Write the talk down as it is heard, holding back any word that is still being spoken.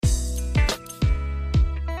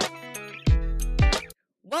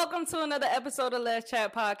welcome to another episode of Let's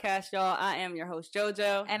Chat Podcast, y'all. I am your host,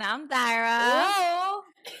 JoJo. And I'm Dyra. Whoa!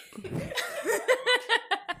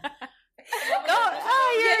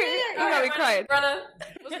 You gotta be quiet. Brennah,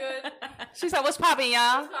 what's good? She said, what's poppin',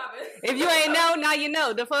 y'all? What's poppin'? If you ain't know, now you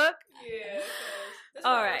know. The fuck? Yeah, this is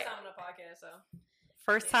All my right. first time on a podcast, so.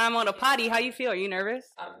 First time on a potty. How you feel? Are you nervous?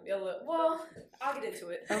 I'm a little, well, I'll get into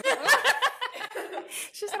it.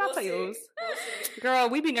 She said, I'll tell you. We'll see. Girl,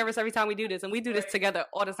 we be nervous every time we do this, and we do this together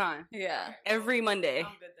all the time. Yeah. Every Monday. I'm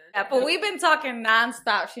good then. Yeah, but we've been talking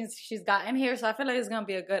nonstop. She's gotten here, so I feel like it's gonna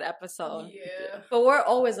be a good episode. Yeah. But we're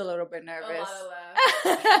always a little bit A nervous. lot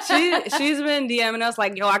of laughs. She's been DMing us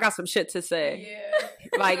like, yo, I got some shit to say. Yeah.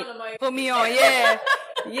 Like, On the mic. put me on, yeah.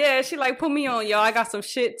 Yeah, she like, put me on, yo. I got some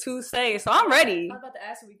shit to say. So I'm ready. I was about to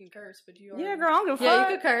ask if we can curse, but you Yeah, girl, I don't give a Yeah, fuck.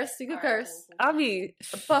 you could curse. You could All right, curse. cool. I'll be...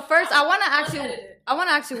 But first, I want to ask you. Unedited. I want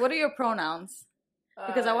to ask you, what are your pronouns?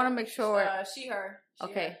 Because I want to make sure. She, her. She,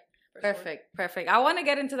 Okay. her, for sure. Perfect. I want to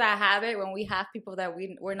get into that habit when we have people that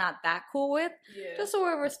we're not that cool with, Yeah. just so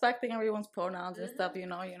we're respecting everyone's pronouns and Mhm. stuff. You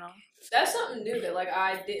know. That's something new that, like,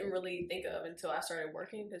 I didn't really think of until I started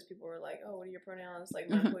working, because people were like, oh, what are your pronouns? Like,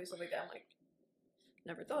 my Mhm. employees, stuff like that. I'm like,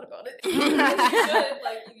 never thought about it. You should,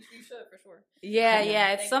 like, you should, for sure. Yeah.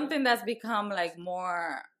 Thank It's you. something that's become like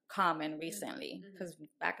more common recently, Mhm. because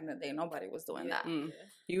back in the day nobody was doing Yeah. that. Mm.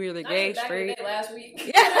 You either Not gay, even back in the straight. day, last week.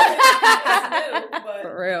 Yeah. It's new, but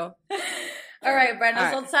For real. All right,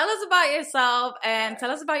 Brennah. All So tell us about yourself and tell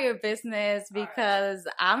us about your business, because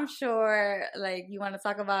I'm sure like you want to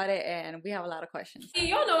talk about it and we have a lot of questions. yeah,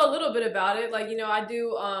 y'all know a little bit about it. Like, I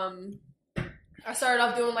do, I started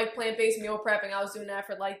off doing like plant-based meal prepping. I was doing that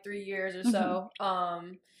for like 3 years or so.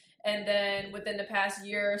 And then within the past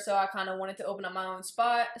year or so, I kind of wanted to open up my own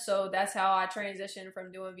spot. So that's how I transitioned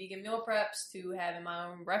from doing vegan meal preps to having my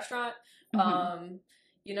own restaurant. Mhm.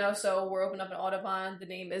 So we're opening up in Audubon. The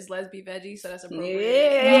name is Lesbi Veggie, so that's appropriate.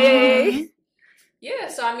 Yay! Yeah,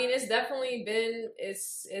 so I mean, it's definitely been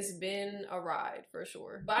it's been a ride for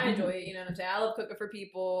sure, but I enjoy it. You know what I'm saying? I love cooking for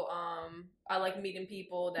people. I like meeting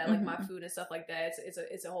people that like my food and stuff like that.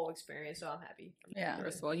 It's a whole experience, so I'm happy. Yeah.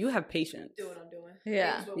 First of all, you have patience. Do what I'm doing.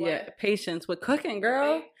 Yeah. Things with what? Yeah, patience with cooking,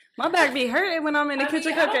 girl. My back be hurting when I'm in the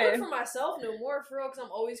kitchen I don't cooking. cook for myself no more, for real, because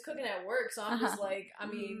I'm always cooking at work. So I'm just like, I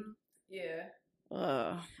mean, yeah.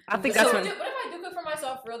 I think So that's what when... if I do cook for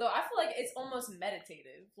myself, for real though? I feel like it's almost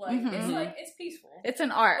meditative. Like Mhm. it's like it's peaceful. It's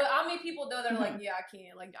an art. But I mean, people though that are like, yeah, I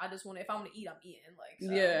can't. Like, I just want to. If I'm gonna eat, I'm eating. Like,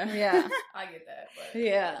 so, Yeah. Yeah. I get that. But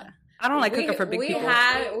Yeah. I don't like cooking for big people.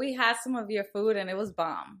 We had some of your food and it was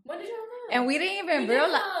bomb. when did y'all come? And we didn't even We did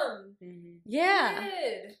realize. come. Mhm. Yeah. We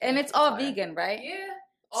did. And it's all That's fine. vegan, right? Yeah.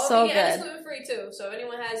 All So vegan, and it's good. gluten free too. So if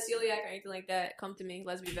anyone has celiac or anything like that, come to me.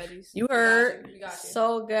 Let's be veggies. You heard. We got you.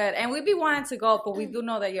 So good. And we be wanting to go, but we do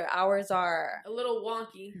know that your hours are... A little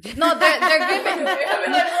wonky. No, they're giving... I mean, like,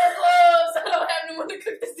 we're closed. I don't have anyone to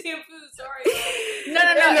cook this damn food. Sorry. No.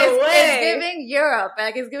 No way. It's giving Europe.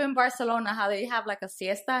 Like, it's giving Barcelona, how they have, like, a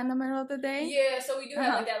siesta in the middle of the day. Yeah, so we do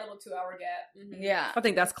have like that little 2-hour gap. Mhm. Yeah. I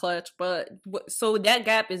think that's clutch, but so that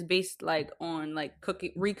gap is based like on like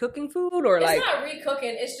recooking food or It's like not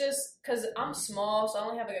recooking. It's just because I'm small, so I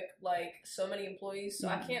only have like so many employees, so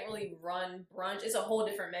I can't really run brunch. It's a whole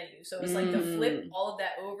different menu, so it's like to flip all of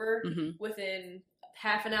that over Mhm. within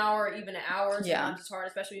half an hour, even an hour. Sometimes Yeah. it's hard,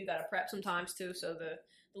 especially when you got to prep sometimes too. So the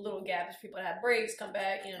little gap is people that have breaks, come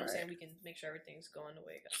back. You know what I'm saying? We can make sure everything's going the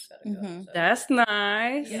way it's gotta go. Mhm. So. That's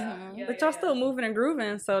nice. Yeah, Mhm. yeah, But yeah, y'all still moving and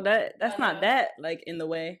grooving, so that's I not know. that like in the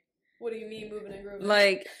way. What do you mean moving and grooving?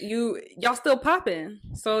 Like y'all still popping.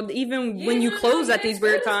 So even Yeah, when you no, close yeah, at these it's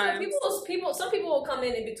weird good. times, Some people will come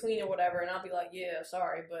in between or whatever, and I'll be like, yeah,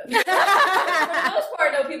 sorry, but for the most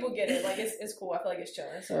part, though, people get it. Like it's cool. I feel like it's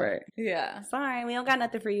chilling. So. right? Yeah. Sorry, we don't got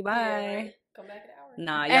nothing for you. Bye. Yeah, like, come back an hour.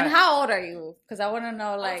 Nah, And y'all. how old are you? Because I want to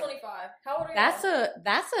know, like... I'm 25. How old are you?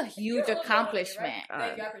 That's a huge You're older than me, accomplishment. right?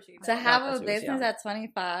 Thank you. I appreciate To that. have that's a what it's business young. at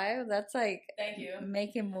 25, that's like Thank you.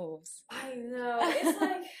 making moves. I know. It's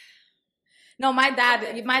like No, my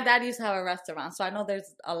dad used to have a restaurant, so I know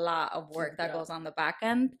there's a lot of work that Yeah. goes on the back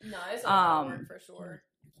end. no, it's a lot of work for sure.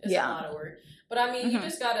 It's yeah. a lot of work. But I mean, you Mhm.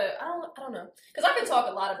 just gotta. I don't know, because I can talk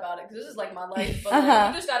a lot about it because this is like my life. But like,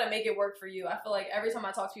 you just gotta make it work for you. I feel like every time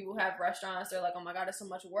I talk to people who have restaurants, they're like, "Oh my god, it's so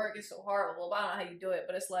much work. It's so hard." Well, I don't know how you do it,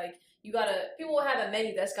 but it's like you gotta. People will have a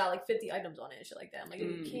menu that's got like 50 items on it and shit like that. I'm like,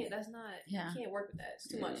 you can't. That's not. Yeah. You can't work with that. It's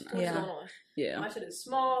too much. Too Yeah. much going on. Yeah. My shit is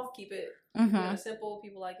small. Keep it Mm-hmm. simple.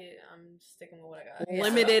 People like it. I'm sticking with what I got. Yeah.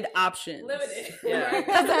 Limited options. Limited. Yeah. Right.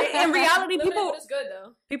 'Cause in reality, Limited, people but it's good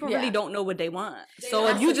though. people Yeah. really don't know what they want. They So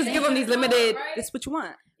don't. if you just give them these limited Right? It's what you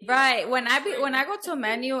want. Right. When I go to a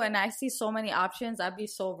menu and I see so many options, I'd be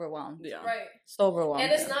so overwhelmed. Yeah. Right. So overwhelmed.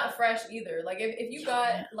 And it's not fresh either. Like if you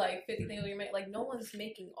got like 50 things on your menu, like no one's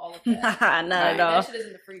making all of that. Not at all. That shit is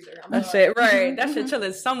in the freezer. That shit, right? That shit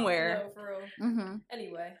chilling somewhere. No, for real. Mm-hmm.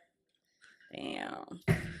 Anyway. Damn.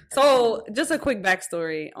 So, just a quick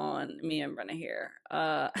backstory on me and Brennah here.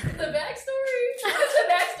 The backstory? What's the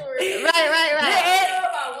backstory? Right. I don't know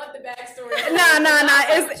if I want the backstory. Nah.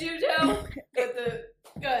 It's Jujo. But the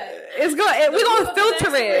good. It's good. We're gonna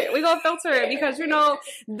filter it. We're gonna filter it because you know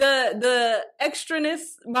the extraness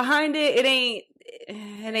behind it. It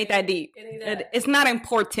ain't that deep. It ain't that. It's not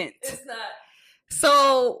important. It's not.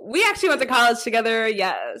 So we actually went to college together.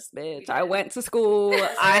 Yes, bitch. I went to school.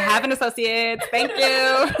 I have an associate. Thank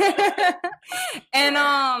you.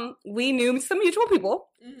 And we knew some mutual people,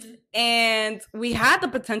 and we had the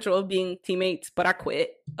potential of being teammates, but I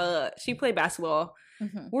quit. She played basketball.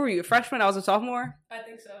 Where were you? A freshman? I was a sophomore. I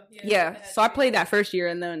think so. Yeah. So I played that first year,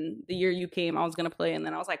 and then the year you came, I was gonna play, and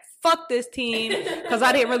then I was like, "Fuck this team," because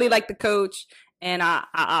I didn't really like the coach, and I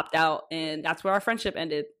opted out, and that's where our friendship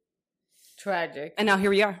ended. Tragic. And now here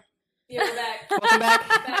we are. Yeah, we're back. Welcome back.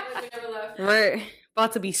 Back like we never left. Right.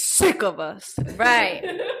 About to be sick of us. Right.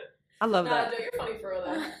 I love Nah, that. Joe, you're funny for real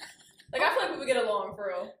though. Like I feel like we would get along for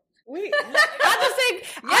real. I just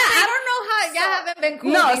think I don't know how y'all haven't been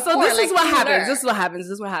cool. no. before, So this like, is what you happens. were. This is what happens.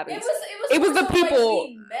 This is what happens. It was the more so, people- Like,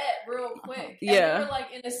 we met real quick. Yeah. And we were like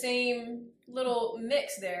in the same little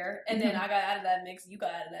mix there, and then I got out of that mix. You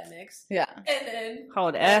got out of that mix. Yeah. And then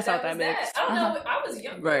Hold the ass out was that mix. I don't know. I was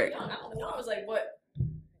young. Right. Young. I don't know. I was like what?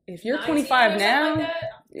 If you're 19 25 or something now, like that?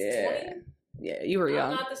 yeah, 20? yeah, you were I'm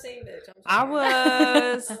young. not the same bitch.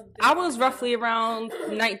 I was roughly around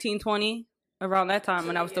 19, 20 around that time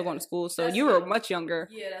when I was still going to school. So That's you were young. much younger.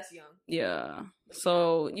 Yeah, that's young. Yeah.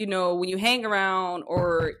 So, you know, when you hang around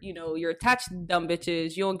or, you know, you're attached to dumb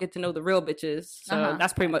bitches, you don't get to know the real bitches. So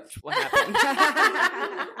that's pretty much what happened.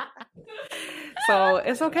 So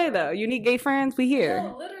it's okay though. You need gay friends, we here.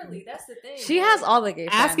 No, literally, that's the thing. She has all the gay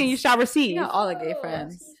friends. Asking you shall receive. She got all the gay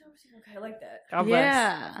friends. Okay, I like that. God bless.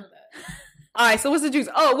 Yeah. I love that. All right, so what's the juice?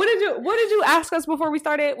 Oh, what did you ask us before we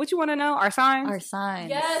started? What you want to know? Our signs? Our signs.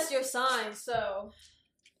 Yes, your sign. So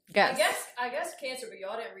Guess. I guess Cancer, but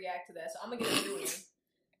y'all didn't react to that, so I'm gonna get a new one.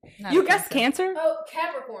 Not You a guessed Cancer? Oh,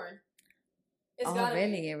 Capricorn. It's Oh, gotta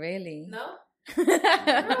really? be. Really? No,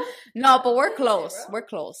 No, but we're What is it, close. bro? We're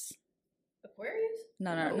close. Aquarius.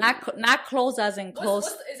 No. Not close as in close.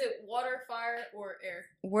 Is it water, fire, or air?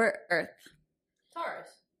 We're Earth. Taurus.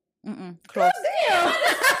 Close. Damn.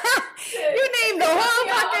 You named the whole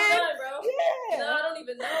Yeah, I'm fucking. done, bro. Yeah. No, I don't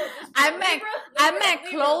even know. Just I Libra? meant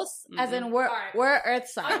Libra? close as in we're Alright. we're Earth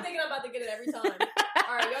I'm sign. thinking I'm about to get it every time.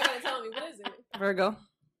 All right, y'all gotta tell me what is it? Virgo.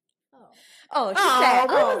 Oh, she Oh, said,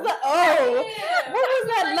 what was the oh? Yeah. What was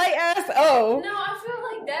that light ass oh? No, I feel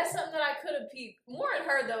like that's something that I could have peeped more in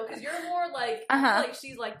her though, because you're more like I Uh-huh. feel like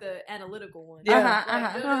she's like the analytical one. Yeah.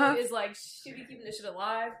 Like, Lulu is like she be keeping this shit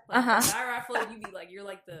alive. Like Myra, I feel like you be like you're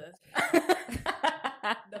like the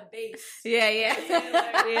base. Yeah.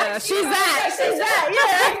 Yeah, she's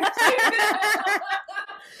that.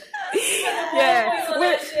 Yeah. All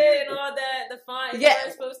that shit and all that. The fine. Yeah.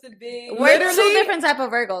 It's supposed to be. We're two Literally? different type of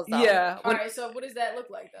Virgos though. Yeah. All right. So what does that look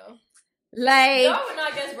like though? Like Y'all would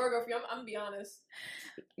not guess Virgo for you. I'm gonna be honest.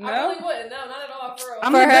 I No. really wouldn't. No, not at all. For real.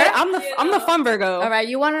 I'm For the her? I'm the fun Virgo. all right,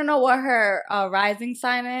 you want to know what her rising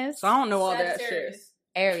sign is? So I don't know all that shit. Sagittarius.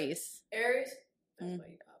 Aries. Aries. Mm. That's why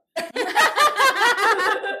you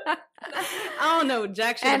pop. I don't know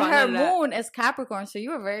jack shit And about her none of that. moon is Capricorn, so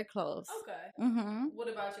you were very close. Okay. Mm-hmm. What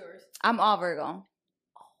about yours? I'm all Virgo.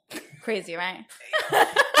 Crazy, right?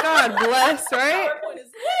 God bless, right? PowerPoint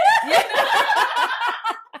is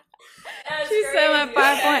She said my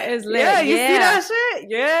 5 point is lit. Yeah, you see that shit?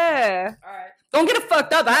 Yeah. All right. Don't get it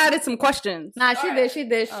fucked up. I added some questions. Nah, she All did. right. She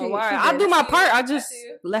did. Oh, wow. she I'll did. do my part. I I just see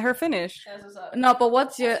you. let her finish. That's what's up. No, but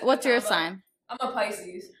what's your Combo. sign? I'm a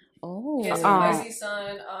Pisces. Oh, Yeah, so Pisces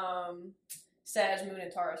sun, Sag moon,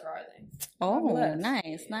 and Taurus rising. oh, Bless.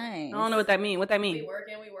 nice. I don't know what that mean. What that We mean?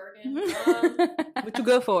 working. What you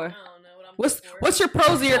good I for? don't know what I'm good for. What's your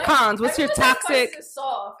pros or your cons? What's your Everyone says toxic? Pisces is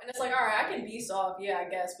soft, and it's like, all right, I can be soft, yeah, I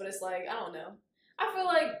guess, but it's like, I don't know. I feel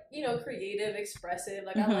like, creative, expressive.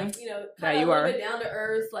 Like, I like, Yeah, kind of you a little are. bit down to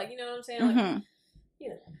earth. Like, you know what I'm saying? Like, Mhm.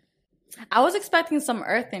 yeah. I was expecting some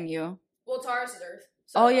earth in you. well, Taurus is earth.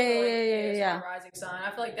 Oh, I yeah, feel like yeah, it's yeah. our rising sign.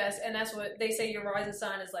 I feel like that's what they say. Your rising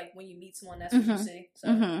sign is like when you meet someone, that's what you Mhm. see. So.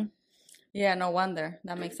 Mm-hmm. Yeah, no wonder.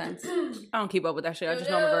 That makes sense. I don't keep up with that shit. I Yo,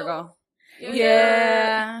 just know I'm a yo. Virgo. Yo, yo.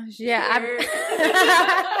 Yeah.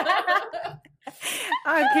 All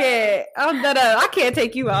I can't. I'm done. I can't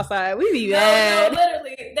take you outside. We be No, bad.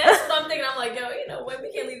 literally. That's what I'm thinking. I'm like, yo, you know what?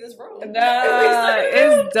 We can't leave this room. Nah,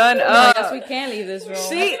 it's done No, up. yes, we can leave this room.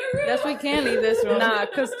 Yes, we can leave this room. Nah,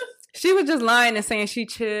 because she was just lying and saying she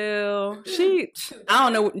chill. I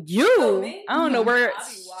don't know. I don't know where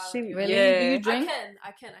she. Really? Yeah. Do you drink?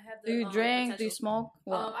 I can. I have the. Do you drink? Do you potential. smoke?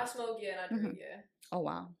 What? I smoke. Yeah, and I drink. Yeah. Oh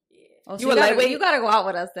wow. Yeah. Oh, so You a lightweight? You gotta go out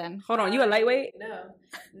with us then. Hold on, you a lightweight?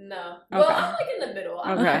 No. Well, Okay. I'm like in the middle.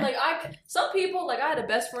 I'm Okay. like some people like I had a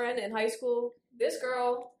best friend in high school. This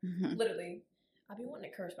girl, Mhm. literally, I be wanting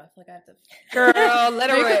to curse, but I feel like I have to. Girl, let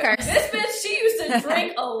her Make rip. her curse. This bitch, she used to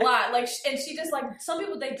drink a lot. Like, and she just like some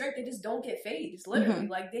people they drink, they just don't get phased. Literally,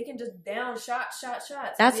 like they can just down shots.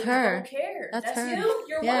 That's they her. Just don't care. That's her. you.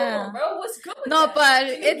 You're Yeah. welcome, bro. What's good with No, that? but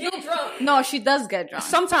She can get drunk. No, she does get drunk.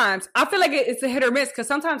 Sometimes I feel like it's a hit or miss because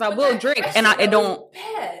sometimes I But will that drink shit and it was don't.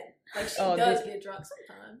 bad. Like she Oh, does this- get drunk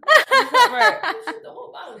sometimes. Right. The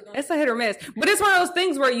whole bottle is gonna. It's a hit or miss, but it's one of those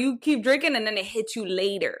things where you keep drinking and then it hits you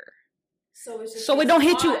later. So it's just. So it don't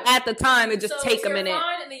hit you at the time. It just so take it's a you're minute.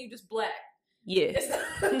 fine and then you just black. Yeah. It's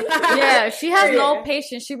Yeah, she has no Yeah.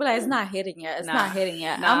 patience. She be like, it's not hitting yet. It's Nah. not hitting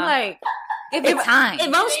yet. Nah. I'm like, give it time.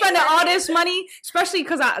 If I'm spending all this money, especially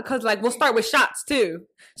because like we'll start with shots too.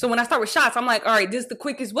 So when I start with shots, I'm like, all right, this is the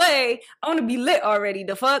quickest way. I want to be lit already.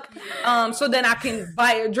 The fuck. So then I can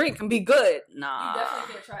buy a drink and be good. You Nah.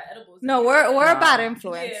 definitely can't try edibles. No, we're Nah. about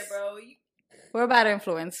influence. Yeah, bro. We're about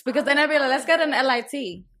influence. Because then I'd be like, let's get an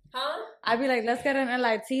LIT. Huh? I'd be like, let's get an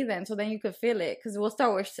LIT then, so then you could feel it. Because we'll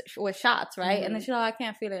start with shots, right? Mm-hmm. And then she's like, I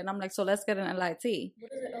can't feel it. And I'm like, so let's get an LIT.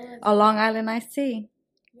 What is it? Oh, A Long Island iced tea.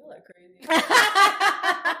 you're like crazy.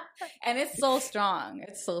 And it's so strong.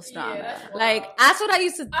 It's so strong. Yeah, that's wild. Like, that's what I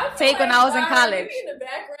used to I feel take when like I was in Lara, college. you be in the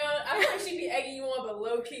background. I feel like she be egging you on, but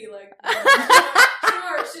low key, like,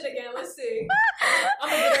 smart shit again. Let's see. I'm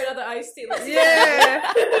gonna get her another iced tea. Let's see.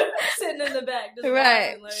 Yeah. Sitting in the back, just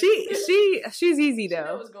Right. watching, like, She's easy she know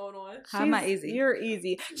though. what's going on. How am I easy? You're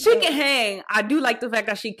easy. She can hang. I do like the fact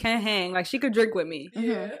that she can hang. Like she could drink with me.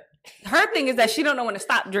 Yeah. Her thing is that she don't know when to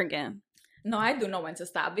stop drinking. No, I do know when to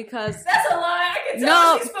stop because That's a lie. I can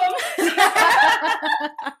tell No. she's focused.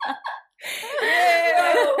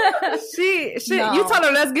 Yeah. she No. you tell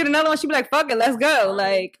her let's get another one, she be like, fuck it, let's go.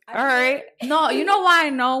 Like, all right. no, you know why I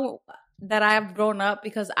know that I've grown up?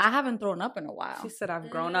 Because I haven't thrown up in a while. She said I've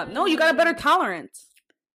grown up. No, you got a better tolerance.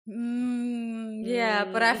 Yeah,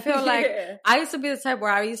 but I feel like Yeah. I used to be the type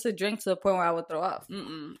where I used to drink to the point where I would throw up.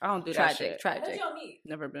 I don't do that shit. How did Tragic. y'all meet?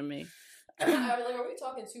 Never been me. I was like, are we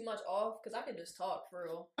talking too much off? Because I can just talk for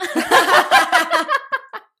real.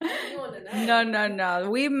 You want to know? No.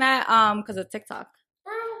 We met because of TikTok.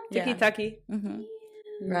 Bro. Tiki taki. Mm-hmm.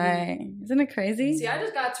 Right? Isn't it crazy? See, I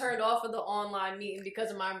just got turned off of the online meeting because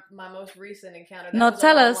of my most recent encounter. That No, was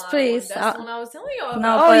tell an us, online please. one. That's the one I was telling you about.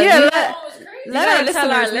 No, Oh, but yeah, you- That one was crazy. let our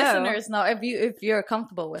tell our listeners know. listeners know if you're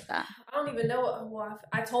comfortable with that. I don't even know what. Well,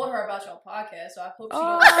 I told her about your podcast, so I hope she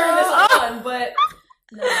Oh. don't turn this on. But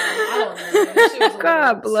no, I don't know. Man. That shit was a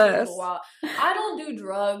God little, bless. shit was a little wild. I don't do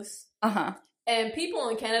drugs, Uh-huh. and people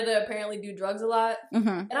in Canada apparently do drugs a lot, Mm-hmm.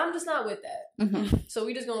 and I'm just not with that. Mm-hmm. So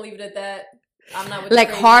we just gonna leave it at that. I'm not with Like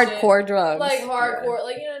the crazy hardcore shit. drugs. like hardcore,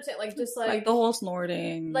 like you know what I'm saying, like just like the whole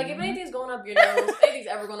snorting. Like if anything's going up your nose, anything's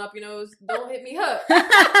ever going up your nose, don't hit me up.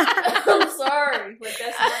 I'm sorry. Like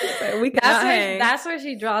that's not We cannot hang. that's where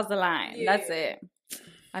she draws the line. Yeah. That's it.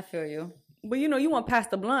 I feel you. But you know, you want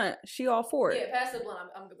past the blunt. She all for Yeah, it. pass the blunt.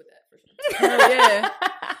 I'm good with that for sure. Oh, yeah.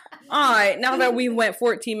 All right. Now that we went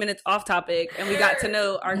 14 minutes off topic and we got to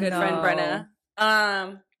know our good friend No.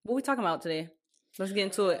 Brenna, what we talking about today? Let's get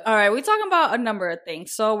into it. All right, we're talking about a number of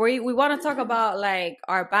things. So we want to talk about like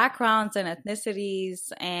our backgrounds and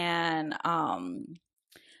ethnicities and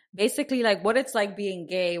basically like what it's like being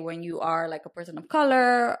gay when you are like a person of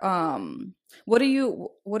color. What do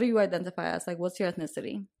you identify as? Like what's your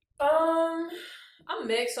ethnicity? I'm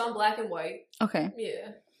mixed, so I'm black and white. Okay.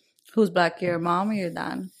 Yeah. Who's black? Your mom or your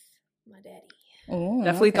dad? My daddy. Oh,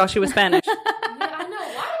 Definitely thought she was Spanish. Yeah, I know.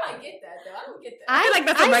 Why do I get that though? I don't get that. I feel like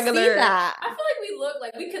that's a regular- see that. I feel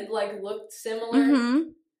like we could like look similar,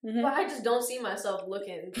 Mm-hmm. but I just don't see myself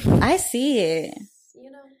looking. I see it.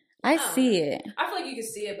 You know. I don't see know. it. I feel like you can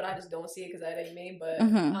see it, but I just don't see it because that ain't me. But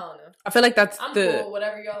Mhm. I don't know. I feel like that's I'm the cool.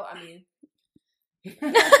 Whatever y'all. I mean, it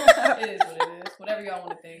is what it is. Whatever y'all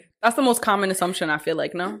want to think. that's the most common assumption. I feel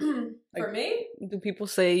like no. For me, Do people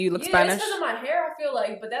say you look yeah, Spanish? it's because of my hair. I feel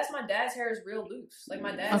like, but that's my dad's hair is real loose. Like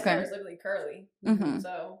my dad's Okay. hair is literally curly. Mm-hmm.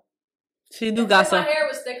 So She do got if some. my hair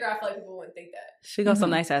was thicker, I feel like people wouldn't think that. She got some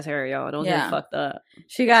nice ass hair, y'all. Don't get fucked up.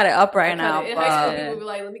 She got it up right now. In high school, people would be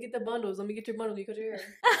like, "Let me get the bundles. Let me get your bundles. You cut your hair."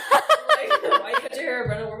 Like, why you cut your hair,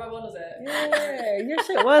 Brennah? Where my bundles at? Yeah, your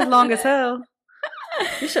shit was long as hell.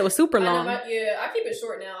 Your shit was super long. I keep it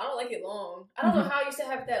short now. I don't like it long. I don't know how I used to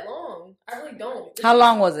have it that long. I really don't. How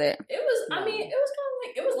long was it? It was. I mean, it was kind of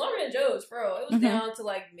like it was longer than Joe's, bro. It was down to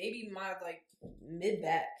like maybe my like mid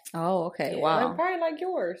back. Oh, okay. Yeah. Wow. Like, probably like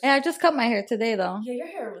yours. Yeah, I just cut my hair today though. Yeah, your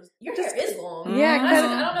hair is long. Yeah, I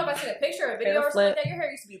don't know if I seen a picture or a video or something like that. Your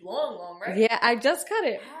hair used to be long, right? Yeah, I just cut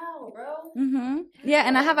it. Wow, bro. Mm-hmm. Yeah,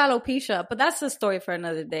 and I have alopecia, but that's a story for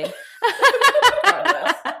another day.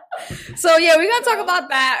 So yeah, we're gonna talk about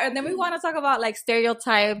that, and then we want to talk about like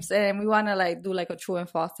stereotypes, and we want to like do like a true and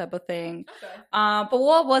false type of thing. Okay. But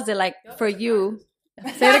what was it like for you?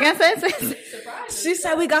 Say it again. Say it. Surprises. She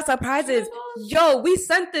said we got surprises. Yo, we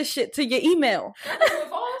sent this shit to your email.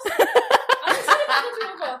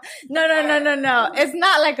 No. It's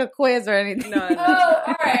not like a quiz or anything. No. Oh,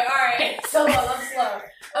 all right. So I'm slow.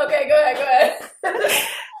 Okay, go ahead.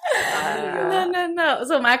 No.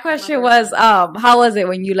 So my question was, how was it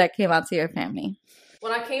when you like came out to your family?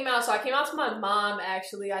 When I came out to my mom,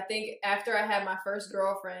 actually. I think after I had my first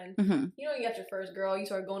girlfriend, you know, you got your first girl, you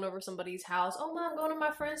start going over somebody's house. Oh, Mom, I'm going to my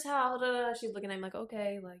friend's house. She's looking at me like,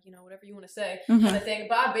 okay, like, you know, whatever you want to say. Kind of thing.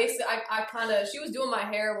 But I kind of, she was doing my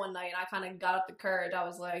hair one night, and I kind of got up the courage. I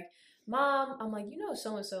was like, Mom, I'm like, you know,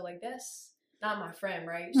 so-and-so, like, that's not my friend,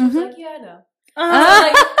 right? She was like, yeah, I know.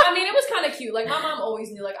 Like, I mean, it was kind of cute. Like, my mom always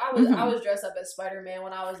knew. Like, I was dressed up as Spider-Man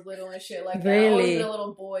when I was little and shit like that. Really? I always been a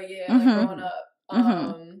little boy, like, growing up.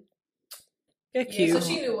 You're cute. Yeah, so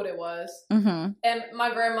she knew what it was. And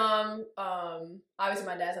my grandmom, obviously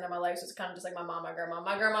my dad's not in my life, so it's kind of just like my mom, my grandma.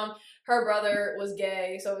 My grandma, her brother was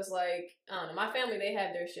gay, so it's like, I don't know, my family, they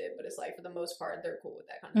had their shit, but it's like, for the most part, they're cool with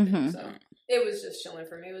that kind of thing. So it was just chilling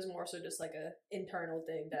for me. It was more so just like a internal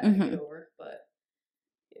thing that I could get over, but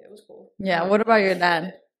yeah, it was cool. Yeah, what about your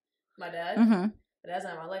dad? My dad? My dad's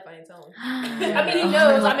not in my life, I ain't telling him. I mean, he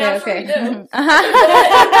knows. I mean, I'm sure he knew.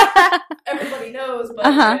 Everybody knows, but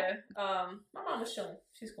yeah. My mom was chilling.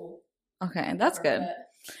 She's cool. Okay, that's good.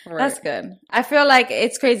 Right. That's good. I feel like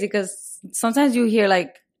it's crazy because sometimes you hear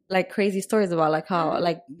like crazy stories about like how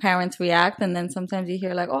like parents react, and then sometimes you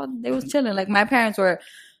hear like, oh, they was chilling. Like my parents were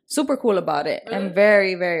super cool about it and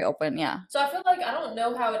very, very open. Yeah. So I feel like I don't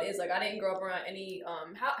know how it is. Like I didn't grow up around any.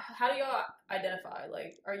 How do y'all identify?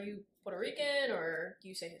 Like, are you Puerto Rican or do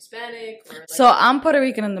you say Hispanic? Or like, so I'm Puerto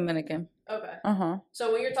Rican and Dominican. Okay.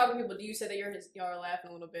 So when you're talking to people, do you say that y'all are laughing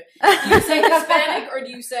a little bit? Do you say Hispanic or do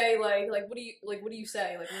you say like what do you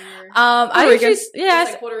say like when you're I usually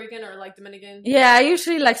like Puerto Rican or like Dominican? Yeah, I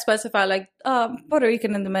usually like specify like Puerto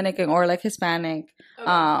Rican and Dominican or like Hispanic.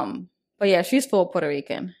 Okay. But yeah, she's full Puerto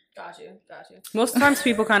Rican. Got you. Most times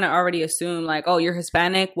people kind of already assume like, oh, you're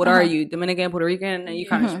Hispanic. What are you? Dominican, Puerto Rican? And you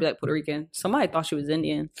kind of just be like Puerto Rican. Somebody thought she was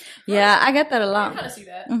Indian. Yeah, I get that a lot. I kind of see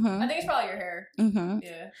that. I think it's probably your hair.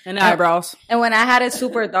 Yeah. And the eyebrows. And when I had it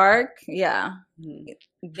super dark, they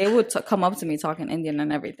would come up to me talking Indian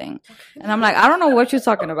and everything. And I'm like, I don't know what you're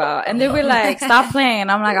talking about. And they'd be like, stop playing.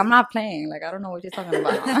 I'm like, I'm not playing. Like, I don't know what you're talking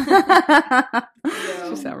about.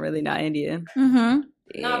 She sound really not Indian.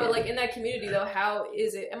 Nah, but like in that community though, how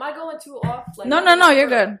is it? Am I going too off? Like, no, you're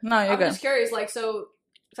good. No, you're good. I'm just curious, like, so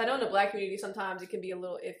I know in the Black community sometimes it can be a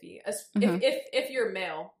little iffy. If you're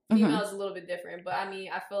male, female is a little bit different. But I mean,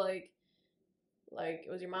 I feel like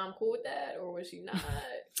was your mom cool with that or was she not?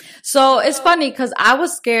 So it's funny because I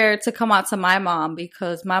was scared to come out to my mom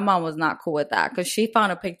because my mom was not cool with that because she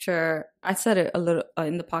found a picture. I said it a little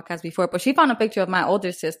in the podcast before, but she found a picture of my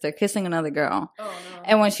older sister kissing another girl. Oh no!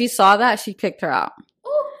 And when she saw that, she kicked her out.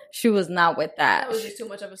 She was not with that. That was just too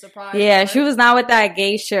much of a surprise. Yeah, right? She was not with that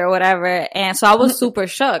gay shit or whatever. And so I was super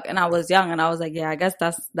shook and I was young and I was like, yeah, I guess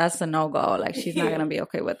that's a no-go. Like she's not going to be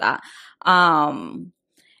okay with that.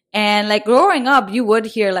 And like growing up, you would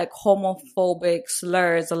hear like homophobic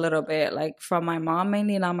slurs a little bit, like from my mom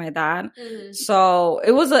mainly, not my dad. So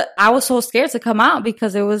I was so scared to come out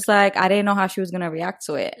because it was like, I didn't know how she was going to react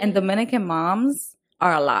to it. And Dominican moms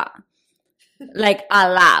are a lot. Like a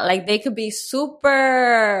lot. Like they could be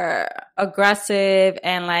super aggressive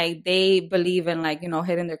and like they believe in like, you know,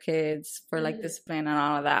 hitting their kids for like discipline and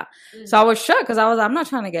all of that. So I was shook because I'm not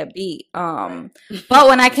trying to get beat. But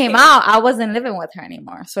when I came out, I wasn't living with her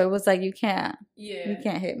anymore. So it was like you can't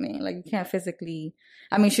hit me. Like you can't physically.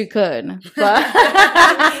 I mean, she could, but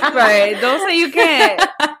right. Don't say you can't.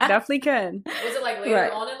 Definitely can. Was it like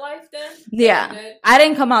later on in life then? Yeah, I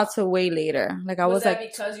didn't come out till way later. Like I was that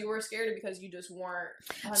like, because you were scared, or because you just weren't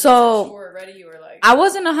 100% so sure or ready? You were like, I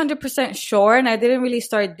wasn't 100% sure, and I didn't really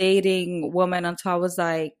start dating women until I was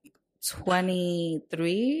like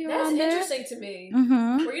 23. That's interesting to me.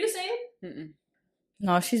 Were you the same?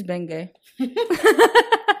 No, she's been gay.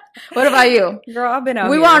 What about you? Girl, I've been out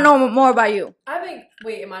We here. want to know more about you. I've been.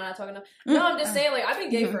 Wait, am I not talking enough? No, I'm just saying. Like, I've been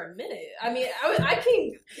gay for a minute. I mean, I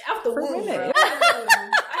came out the womb, bro.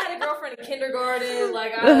 I had a girlfriend in kindergarten.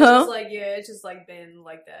 Like, I was just like, yeah, it's just like been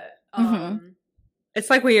like that. It's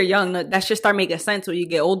like when you're young, that should start making sense when you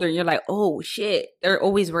get older. And you're like, oh shit, there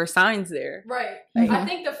always were signs there. Right. I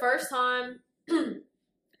think the first time.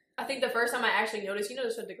 I actually noticed, you know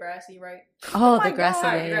this with Degrassi, right? Oh,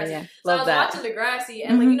 Degrassi, yeah. So Love I was that. watching Degrassi,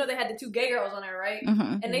 and like, you know, they had the 2 gay girls on there, right?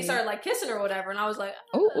 And they started like kissing or whatever, and I was like,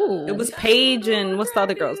 ooh. It was Paige and what's the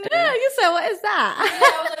other girl's name? Yeah, you said, what is that? Yeah,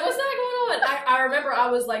 I was like, what's that going on? I remember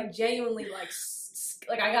I was like genuinely like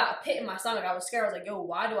I got a pit in my stomach. I was scared. I was like, yo,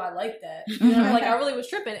 why do I like that? You know, like I really was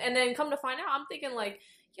tripping. And then come to find out, I'm thinking like,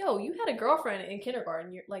 yo, you had a girlfriend in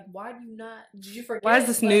kindergarten. You're like, why do you not? Did you forget? Why is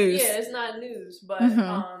this like, news? Yeah, it's not news. But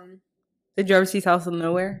Did you ever see South of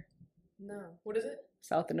Nowhere? no. What is it?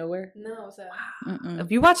 South of Nowhere? No, what's that?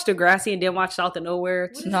 If you watched Degrassi and didn't watch South of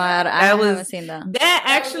Nowhere, No, I haven't seen that. That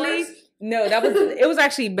actually, it was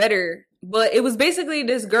actually better. But it was basically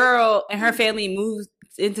this girl and her family moved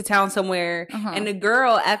into town somewhere, and the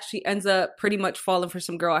girl actually ends up pretty much falling for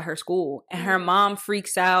some girl at her school, and her mom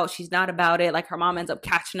freaks out. She's not about it. Like her mom ends up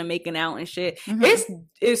catching them making out and shit.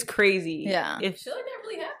 It's crazy. Yeah, shit like that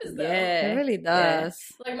really happens though. Yeah, it really does.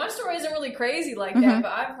 Like my story isn't really crazy like that,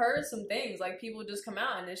 but I've heard some things like people just come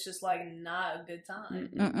out and it's just like not a good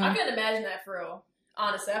time. I couldn't imagine that for real.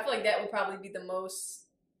 Honestly, I feel like that would probably be the most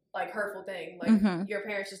like hurtful thing, like your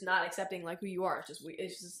parents just not accepting like who you are.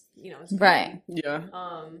 It's just you know, it's right. Yeah.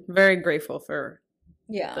 Very grateful for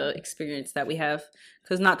the experience that we have,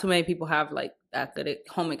 because not too many people have like that good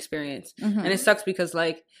home experience, and it sucks because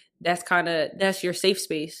like that's your safe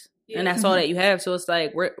space, and that's all that you have. So it's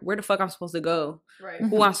like where the fuck I'm supposed to go? Right.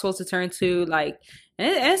 Who I'm supposed to turn to? Like,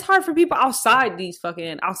 and it's hard for people outside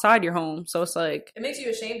your home. So it's like it makes you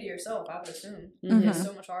ashamed of yourself. I would assume it's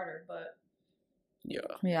so much harder, but.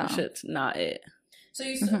 Yeah, shit's not it. So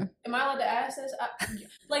you, am I allowed to ask this?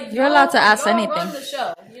 Like you're allowed to ask anything. Run the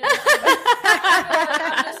show. You know?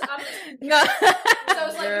 No. So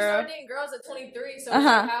it's like you started dating girls at 23. So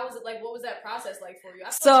like, how was it? Like, what was that process like for you?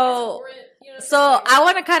 I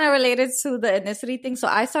want to kind of relate it to the ethnicity thing. So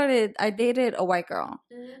I dated a white girl,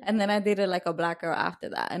 and then I dated like a black girl after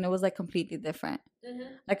that, and it was like completely different.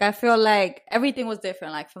 Like I feel like everything was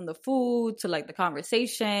different, like from the food to like the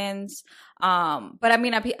conversations. But I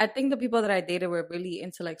mean, I think the people that I dated were really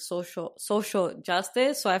into like social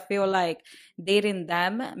justice. So I feel like dating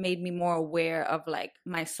them made me more aware of like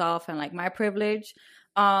myself and like my privilege.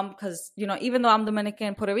 Because you know, even though I'm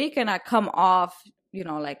Dominican, Puerto Rican, I come off, you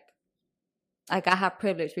know, like I have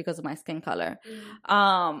privilege because of my skin color.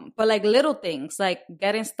 But like little things, like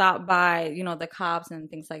getting stopped by, you know, the cops and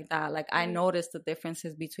things like that. Like I noticed the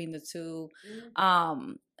differences between the two.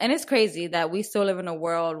 And it's crazy that we still live in a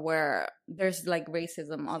world where there's like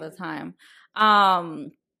racism all the time.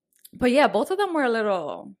 But yeah, both of them were a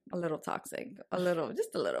little toxic,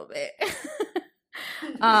 just a little bit.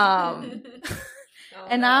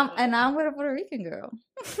 And I'm with a Puerto Rican girl.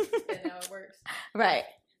 And now it works. Right.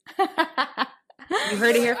 You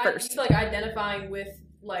heard it here first. You feel like identifying with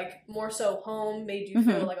like more so home made you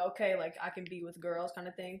feel like okay, like I can be with girls kind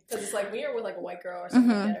of thing, because it's like when you're with like a white girl or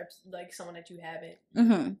something like that, or like someone that you haven't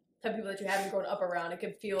type of people that you haven't grown up around, it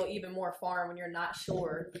can feel even more foreign when you're not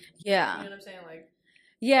sure. Yeah, you know what I'm saying? Like,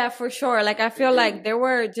 yeah, for sure. Like I feel like there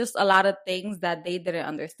were just a lot of things that they didn't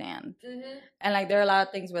understand, and like there are a lot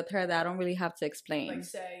of things with her that I don't really have to explain. Like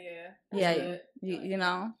say, you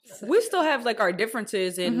know, we still have like our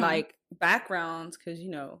differences in like backgrounds, because you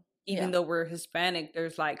know, even though we're Hispanic,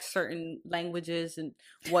 there's like certain languages and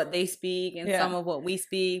what they speak and some of what we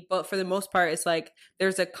speak, but for the most part it's like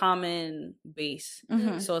there's a common base.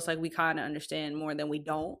 So it's like we kind of understand more than we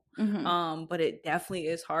don't. But it definitely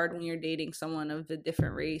is hard when you're dating someone of a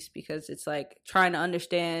different race, because it's like trying to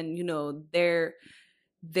understand, you know, their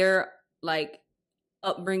like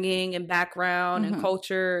upbringing and background and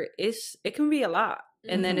culture. It can be a lot.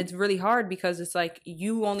 And then it's really hard because it's like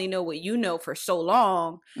you only know what you know for so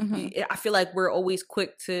long. I feel like we're always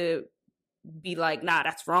quick to be like, nah,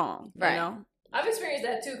 that's wrong. Right. You know? I've experienced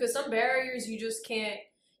that too, because some barriers you just can't.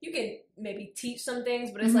 You can maybe teach some things,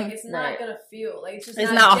 but it's like it's not gonna feel like it's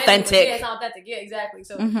not authentic. Yeah, it's not authentic. Yeah, exactly.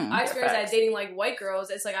 So I experienced that dating like white girls.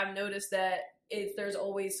 It's like I've noticed that there's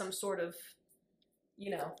always some sort of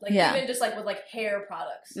like even just like with like hair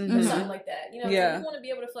products or something like that. You want to be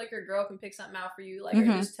able to feel like your girl can pick something out for you, like or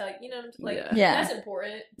just tell you, like that's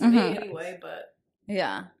important to me anyway. But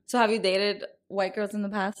yeah. So have you dated white girls in the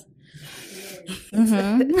past? Yeah,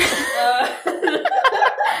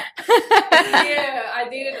 I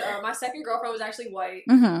dated. My second girlfriend was actually white,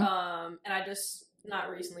 and I just not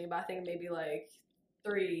recently, but I think maybe like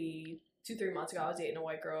 3 months ago, I was dating a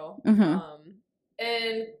white girl,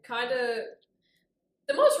 and kind of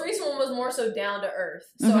the most recent one was more so down to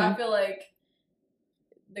earth. So I feel like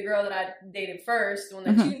the girl that I dated first, the one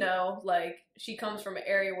that like she comes from an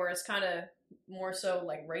area where it's kind of more so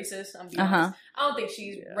like racist. I'm being honest. I don't think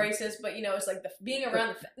she's racist, but it's like being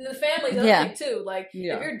around the family is another thing too. Like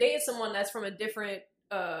if you're dating someone that's from a different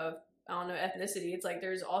I don't know, ethnicity, it's like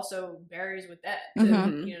there's also barriers with that too. You know what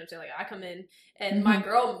I'm saying? Like I come in and my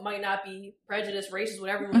girl might not be prejudiced, racist,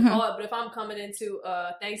 whatever you want to call it, but if I'm coming into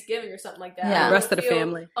Thanksgiving or something like that, the rest of the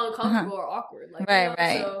family uncomfortable or awkward. Like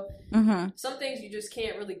right. So some things you just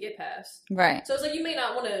can't really get past. Right. So it's like you may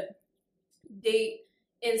not want to date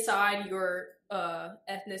inside your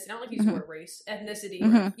ethnicity. I don't like use the word race, ethnicity.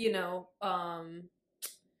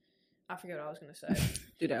 I forget what I was gonna say.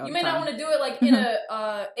 Do that. You may not want to do it like in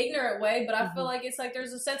a ignorant way, but I feel like it's like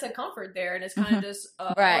there's a sense of comfort there, and it's kind of just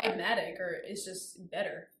automatic, or it's just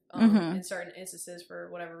better in certain instances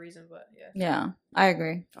for whatever reason. But yeah, I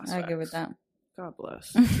agree. I agree with that. God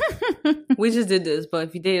bless. We just did this, but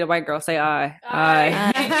if you dated a white girl, say I.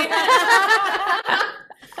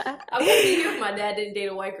 I wouldn't be here if my dad didn't date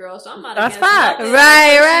a white girl, so I'm not. That's facts.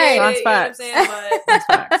 Right. That's facts. That's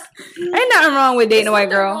facts. Ain't nothing wrong with dating a white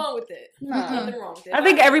girl. Nothing wrong with it. Nothing wrong with it. I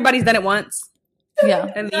think everybody's done it once. Yeah.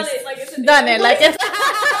 Done it like it's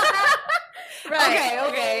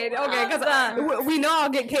Okay. Because we know I'll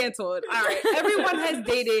get canceled. All right. Everyone has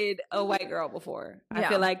dated a white girl before. I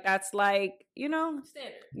feel like that's like, standard.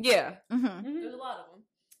 Yeah. There's a lot of them.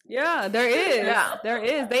 Yeah, there is. Yeah. There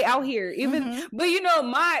is. They out here. Even, but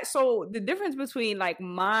so the difference between like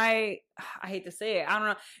I hate to say it, I don't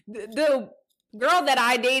know. The girl that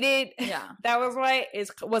I dated, that was white,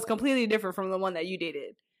 was completely different from the one that you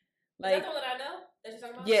dated. Like, is that the one that I know that you're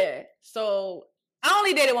talking about? Yeah. So I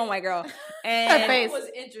only dated one white girl, and her face was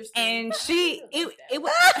interesting. And it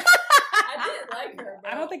was. I didn't like her.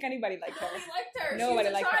 Bro. I don't think anybody liked her. Nobody liked her. Nobody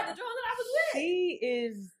she was liked her. The girl that I was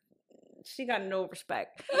with. She got no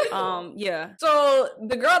respect. Yeah. So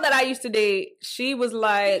the girl that I used to date, she was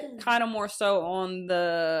like kind of more so on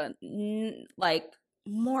the like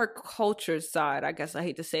more culture side, I guess I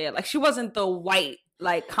hate to say it. Like she wasn't the white,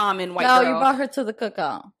 like common white girl. No, you brought her to the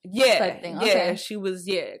cookout. Yeah. Yeah, she was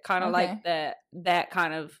kind of like that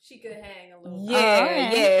kind of. She could hang a little.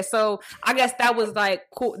 Yeah. So I guess that was like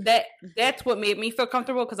cool. That's what made me feel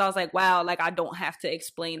comfortable, because I was like, wow, like I don't have to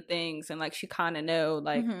explain things, and like she kind of know,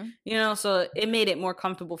 like so it made it more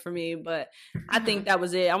comfortable for me. But I think that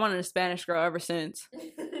was it. I wanted a Spanish girl ever since.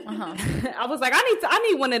 I was like, I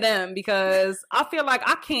need one of them, because I feel like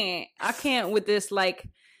I can't with this like.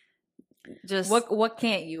 Just what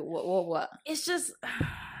can't you what it's just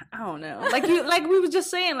I don't know, like we was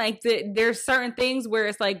just saying, like there's certain things where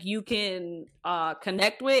it's like you can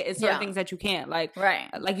connect with, and certain things that you can't, like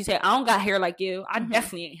like you said, I don't got hair like you, I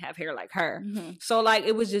definitely ain't have hair like her, so like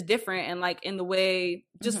it was just different, and like in the way,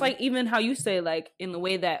 just like even how you say, like in the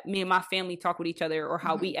way that me and my family talk with each other, or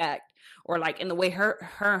how we act, or like in the way her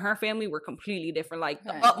and her family were completely different, like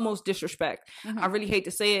the utmost disrespect. I really hate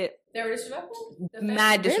to say it. They were disrespectful?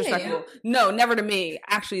 Mad disrespectful. Really? No, never to me.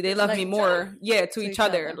 Actually, they love me more. Yeah, to each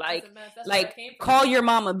other. Like call your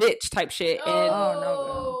mom a bitch type shit. And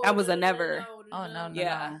no. That was a never. No.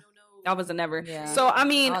 Yeah. That was a never. Yeah. So I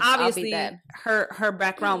mean, obviously, her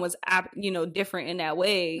background was different in that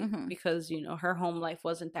way, because her home life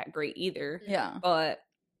wasn't that great either. Yeah. But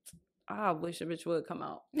I wish a bitch would come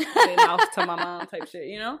out to my mom type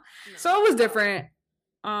shit, So it was different.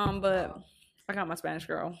 But I got my Spanish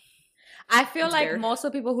girl. I feel like most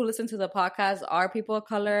of the people who listen to the podcast are people of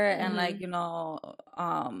color and like,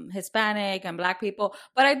 Hispanic and Black people.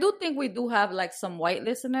 But I do think we do have like some white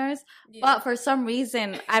listeners. Yeah. But for some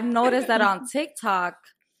reason, I've noticed that on TikTok,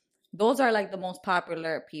 those are like the most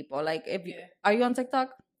popular people. Like, are you on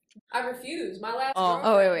TikTok? I refuse. My last girlfriend.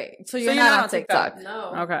 Oh, wait. So you're not on TikTok?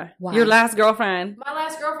 No. Okay. Wow. Your last girlfriend. My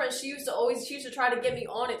last girlfriend, she used to try to get me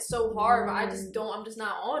on it so hard, but I'm just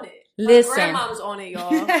not on it. Listen. My grandma was on it,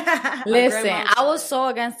 y'all. Listen, I was so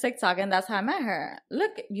against TikTok, and that's how I met her.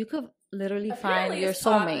 Look, you could literally find your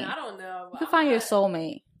soulmate. I don't know. You could find your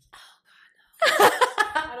soulmate.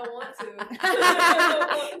 I don't want to.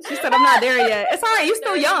 She said, I'm not there yet. It's all right. You're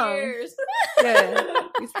still young. Yeah,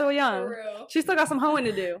 you're still young. For real. She still got some hoeing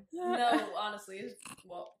to do. No, honestly, it's,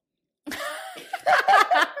 well.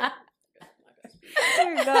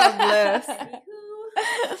 God bless.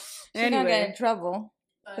 She's gonna get in trouble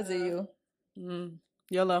because of you.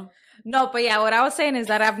 YOLO. No, but yeah, what I was saying is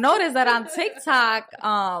that I've noticed that on TikTok,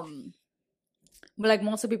 like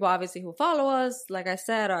most of the people obviously who follow us, like I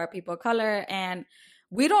said, are people of color, and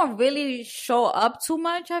we don't really show up too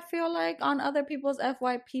much, I feel like, on other people's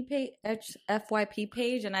FYP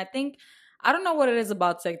page. And I think, I don't know what it is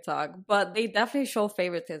about TikTok, but they definitely show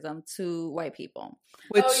favoritism to white people.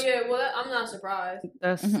 Which, oh yeah, well I'm not surprised.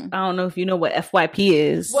 That's I don't know if you know what FYP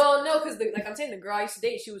is. Well, no, because like I'm saying, the girl I used to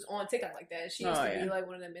date, she was on TikTok like that. She used to be like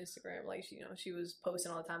one of them Instagram, like she was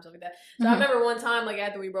posting all the time, stuff like that. So I remember one time, like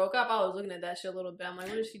after we broke up, I was looking at that shit a little bit. I'm like,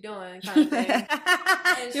 what is she doing? Kind of thing.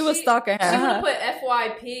 She was stalking her. She would put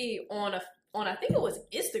FYP on I think it was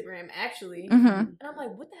Instagram actually, and I'm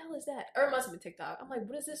like, what the hell is that? Or it must have been TikTok. I'm like,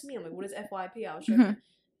 what does this mean? I'm like, what is FYP? I was tripping.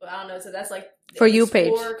 But I don't know. So that's like For You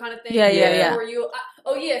page kind of thing. Yeah. For You.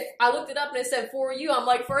 I looked it up and it said For You. I'm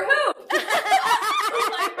like, for who? I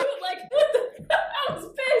was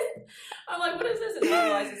pissed. I'm like, what is this? And I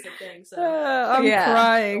realized it's a thing. So I'm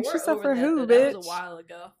crying. She said for who, bitch? That was a while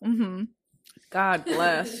ago. God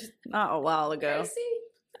bless. Not a while ago. Crazy.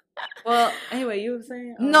 Well, anyway, you were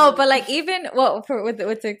saying no, but like even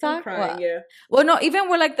with TikTok, I'm crying, yeah. Well, no, even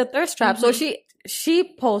with like the thirst trap. So she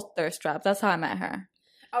posts thirst traps. That's how I met her.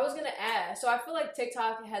 I was gonna ask. So I feel like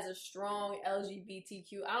TikTok has a strong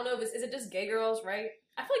LGBTQ. I don't know if is it just gay girls, right?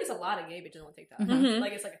 I feel like it's a lot of gay bitches on TikTok.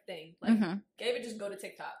 Like it's like a thing. Like gay bitches go to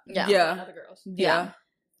TikTok. Yeah. Other girls. Yeah.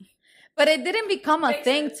 But it didn't become a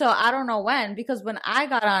thing till I don't know when, because when I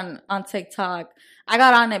got on TikTok, I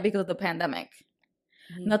got on it because of the pandemic.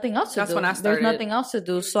 Nothing else to do. That's when I started. There's nothing else to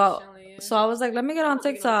do. So I was like, let me get on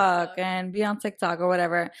TikTok and be on TikTok or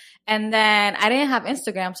whatever. And then I didn't have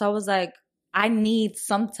Instagram. So I was like, I need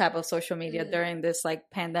some type of social media during this like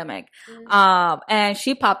pandemic. And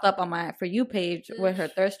she popped up on my For You page with her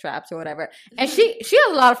thirst traps or whatever. And she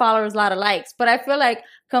has a lot of followers, a lot of likes. But I feel like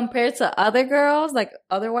compared to other girls, like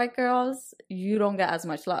other white girls, you don't get as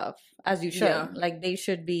much love as you should. Yeah. Like they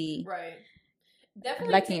should be. Right.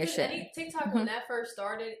 Definitely liking your shit. TikTok when that first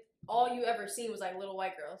started, all you ever seen was like little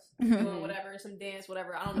white girls doing whatever, some dance,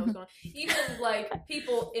 whatever. I don't know what's going on. Even like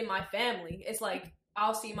people in my family, it's like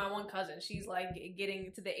I'll see my one cousin. She's like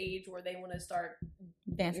getting to the age where they want to start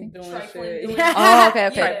dancing, trifling. Oh, okay.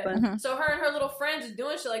 Yeah. So her and her little friends are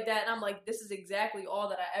doing shit like that, and I'm like, this is exactly all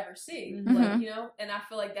that I ever see. Like, you know, and I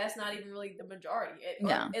feel like that's not even really the majority.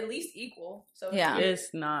 At least equal. So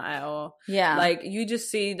it's not at all. Yeah, like you just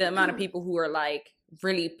see the amount of people who are like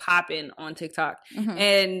really popping on TikTok,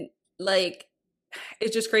 and like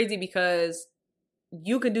it's just crazy because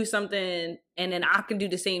you could do something and then I can do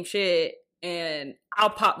the same shit and I'll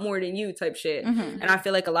pop more than you type shit. And I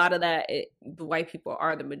feel like a lot of that, the white people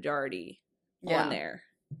are the majority on there.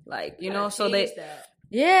 Like, you know, so they...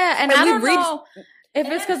 Yeah, and I don't know if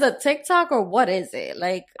it's because of TikTok or what is it.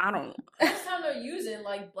 Like, I don't know. This time they're using,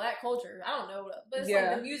 like, black culture. I don't know. But it's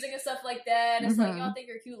like the music and stuff like that. It's like, y'all think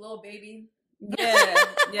you're a cute little baby.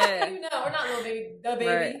 Yeah. You know, we're not little baby, the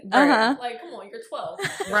baby. Right. Like, come on, you're 12.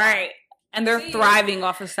 Right. And they're thriving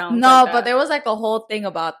off of sounds. No, like but there was like a whole thing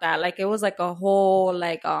about that. Like it was like a whole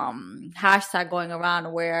like hashtag going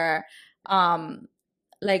around where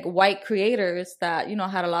like white creators that, you know,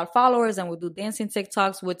 had a lot of followers and would do dancing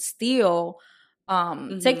TikToks would steal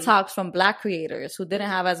TikToks from black creators who didn't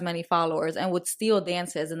have as many followers and would steal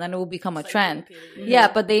dances, and then it would become a trend. Yeah,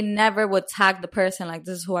 but they never would tag the person like,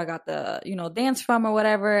 this is who I got the, you know, dance from or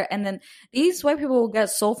whatever. And then these white people would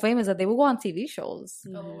get so famous that they would go on TV shows.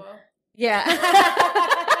 Yeah.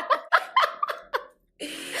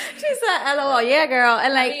 She said, LOL, yeah, girl.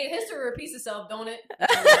 And like, I mean, history repeats itself, don't it?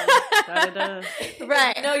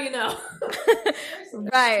 Right. No, you know.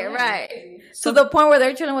 Right. To the point where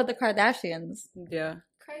they're chilling with the Kardashians. Yeah.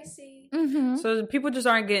 Crazy. So people just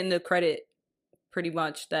aren't getting the credit pretty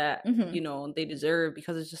much that, you know, they deserve,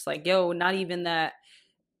 because it's just like, yo, not even that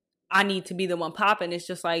I need to be the one popping. It's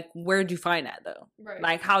just like, where'd you find that though? Right.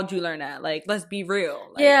 Like, how'd you learn that? Like, let's be real.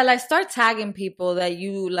 Like, yeah, like start tagging people that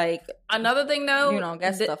you like. Another thing though, you know,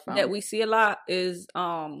 get stuff from. That we see a lot is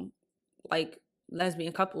like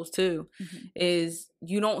lesbian couples too. Is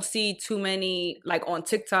you don't see too many like on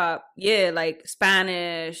TikTok. Yeah, like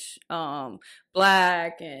Spanish,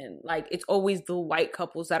 black, and like it's always the white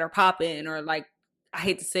couples that are popping, or like, I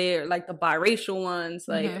hate to say it, like the biracial ones.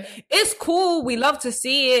 Like, it's cool. We love to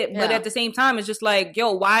see it. But at the same time, it's just like,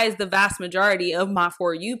 yo, why is the vast majority of my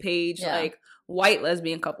For You page, like, white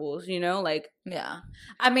lesbian couples, you know, like yeah.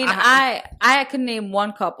 I mean, I can name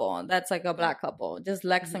one couple that's like a black couple, just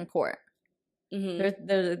Lex and Court. Mm-hmm.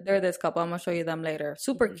 They're this couple. I'm gonna show you them later.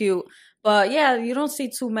 Super cute, but yeah, you don't see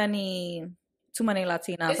too many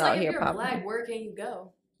Latinas out here. If you're black, where can you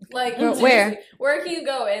go? Like where can you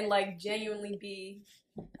go and like genuinely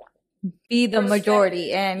be the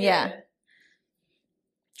majority? And yeah.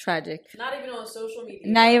 Tragic. Not even on social media.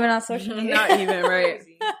 Not even on social media. Not even, right?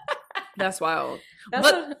 That's wild. That's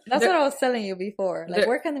what I was telling you before. Like,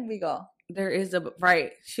 where can we go? There is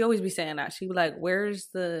right. She always be saying that. She be like, "Where's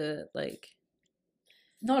the like?"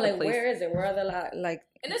 No, like where is it? Where are the like?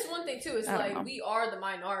 And that's one thing too. It's like we are the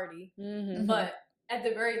minority, but at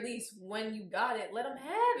the very least, when you got it, let them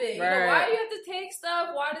have it. Right. You know, why do you have to take stuff?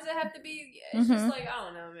 Why does it have to be? It's just like, I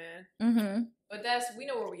don't know, man. But we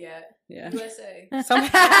know where we at. Yeah. USA.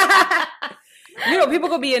 You know, people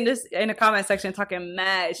gonna be in the comment section talking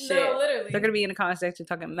mad shit. No, literally. They're gonna be in the comment section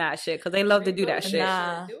talking mad shit because they love to do that shit. Do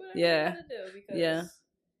yeah. Yeah.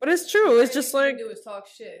 But it's true. It's just like do is talk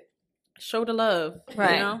shit. Show the love.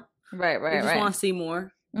 Right. You know? Right. We just want to see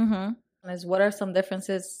more. What are some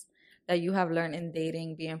differences that you have learned in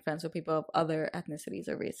dating, being friends with people of other ethnicities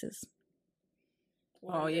or races?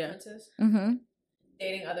 Differences?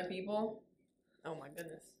 Dating other people? Oh my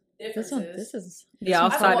goodness. Differences. This is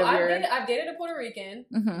outside of your... I've dated a Puerto Rican.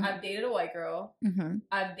 I've dated a white girl.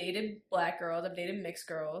 I've dated black girls. I've dated mixed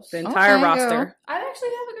girls. The entire roster. Girl. I actually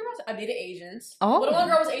have a good roster. I've dated Asians. Well, the one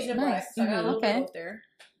girl was Asian and black, so I got a little bit up there.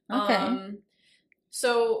 Okay.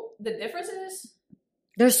 So the differences...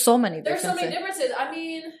 There's so many differences. I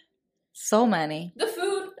mean... So many. The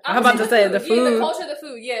food. I'm about to say the food. Yeah, the culture, the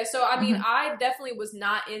food. Yeah. So, I mean, I definitely was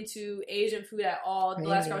not into Asian food at all. The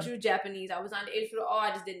last girl, she was Japanese. I was not into Asian food at all.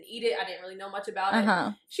 I just didn't eat it. I didn't really know much about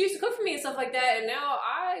it. She used to cook for me and stuff like that. And now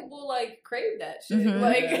I will, like, crave that shit.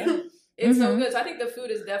 Like, it's so good. So, I think the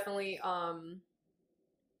food is definitely...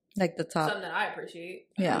 like the top. Something that I appreciate.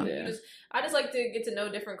 Yeah. I just like to get to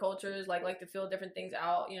know different cultures. Like to feel different things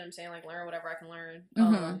out. You know what I'm saying? Like, learn whatever I can learn.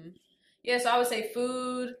 Yeah, so I would say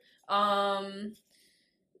food...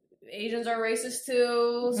 Asians are racist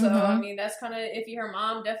too, so I mean that's kind of iffy. Her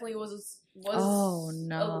mom definitely was a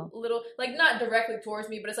little like not directly towards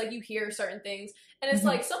me, but it's like you hear certain things, and it's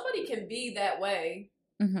like somebody can be that way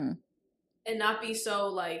and not be so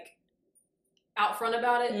like out front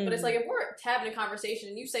about it. But it's like if we're having a conversation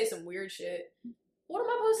and you say some weird shit, what am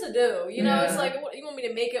I supposed to do? You know, it's like you want me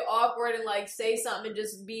to make it awkward and like say something and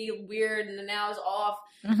just be weird and now it's off.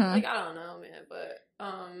 Like I don't know, man, but.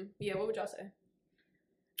 Yeah, what would y'all say?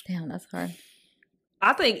 Damn, that's hard.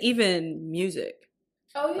 I think even music.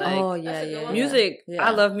 Oh, yeah. Like, music. Yeah. I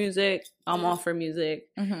love music. I'm all for music.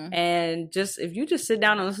 And just, if you just sit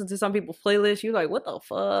down and listen to some people's playlists, you're like, what the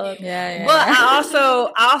fuck? Yeah. But I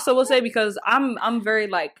also will say, because I'm very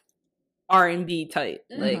like R&B type.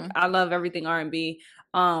 Like, I love everything R&B.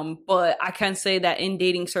 But I can say that in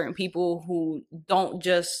dating certain people who don't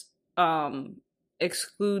just,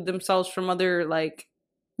 exclude themselves from other like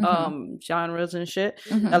genres and shit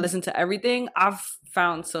that listen to everything, I've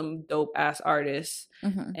found some dope ass artists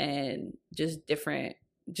and just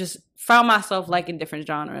found myself liking different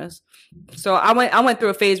genres. So I went through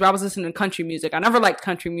a phase where I was listening to country music. I never liked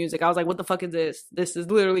country music. I was like, what the fuck is this? This is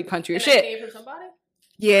literally country and shit. Came from somebody?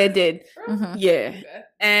 Yeah, it did. Yeah. Okay.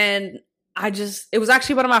 And it was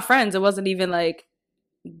actually one of my friends. It wasn't even like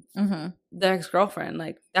the ex-girlfriend.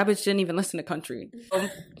 Like, that bitch didn't even listen to country.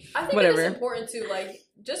 I think it's important too, like,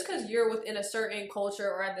 just because you're within a certain culture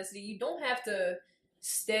or ethnicity, you don't have to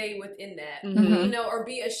stay within that, you know, or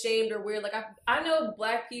be ashamed or weird. Like, I know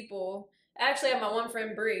black people. Actually, I have my one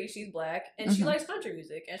friend Bree. She's black and she likes country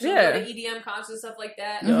music and she'll go to EDM concerts and stuff like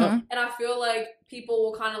that. And I feel like people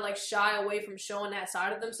will kind of like shy away from showing that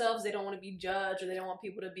side of themselves. They don't want to be judged, or they don't want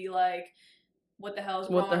people to be like, "What the hell is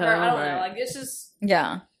wrong with her?" I don't know. Like, it's just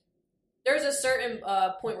there's a certain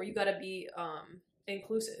point where you got to be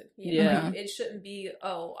inclusive. You know? It shouldn't be,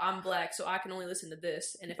 oh, I'm black, so I can only listen to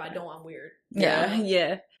this, and if I don't, I'm weird.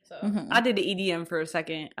 Yeah. So I did the EDM for a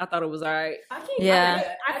second. I thought it was all right. I can't.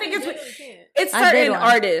 I think it's certain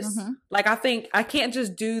artists. Like, I think I can't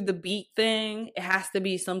just do the beat thing. It has to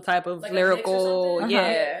be some type of like lyrical,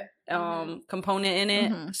 component in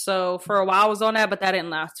it. So for a while I was on that, but that didn't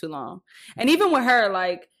last too long. And even with her,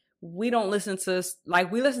 like, we listen to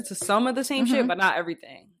some of the same shit, but not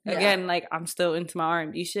everything. Again, like, I'm still into my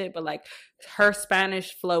R&B shit, but like, her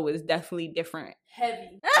Spanish flow is definitely different.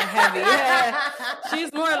 Heavy. Yeah.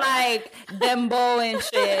 She's more like dembow and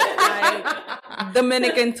shit, like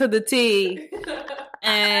Dominican to the T.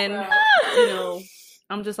 And you know,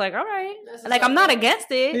 I'm just like, all right. That's Like, I'm not something.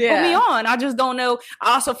 against it. Yeah. Put me on. I just don't know.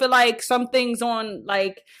 I also feel like some things on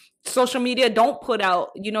like social media don't put out,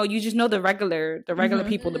 you know, you just know the regular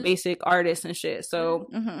people, the basic artists and shit. So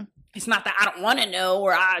it's not that I don't want to know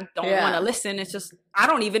or I don't want to listen. It's just, I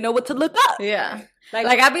don't even know what to look up. Yeah.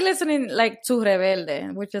 Like I be listening like to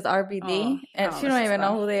Rebelde, which is RBD, and she don't even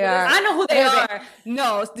know who they are. I know who they are.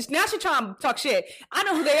 No, now she's trying to talk shit. I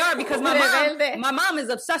know who they are because my mom is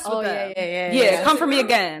obsessed with them. Yeah, come for me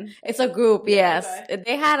again. It's a group, yes. Okay.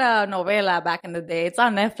 They had a novela back in the day. It's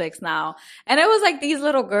on Netflix now, and it was like these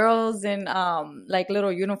little girls in like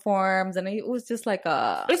little uniforms, and it was just like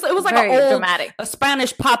it was like very a old dramatic, a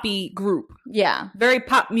Spanish poppy group. Yeah, very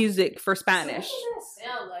pop music for Spanish. So what does that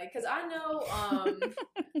sound like? Because I know.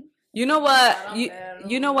 You know what? God,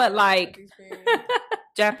 you know what like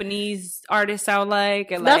Japanese artists sound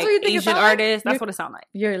like, and that's like what you think Asian artists. That's what it sound like.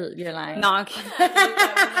 You're lying. Nah,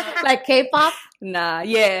 Like K-pop. nah,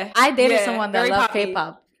 yeah. I dated someone that loved poppy.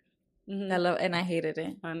 K-pop. And I hated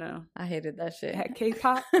it. I know. I hated that shit.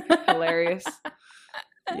 K-pop, hilarious.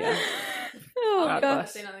 Yeah. Oh God god.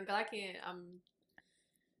 bless. Say nothing because I can't.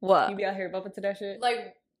 What? You be out here bumping to that shit.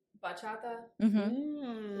 Like bachata.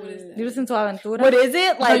 Mm-hmm. What is that? You listen to Aventura? What is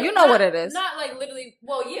it? Like, Like you know what it is. Not like literally.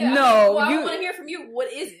 Well, yeah. No, I you- want to hear from you.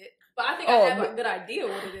 What is it? But I think I have a good idea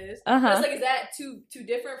what it is. Uh-huh. But it's like, is that too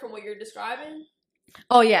different from what you're describing?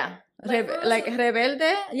 Oh yeah, Like, for us, like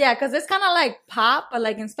Rebelde. Yeah, because it's kind of like pop, but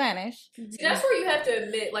like in Spanish. See, that's where you have to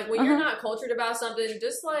admit, like, when you're not cultured about something,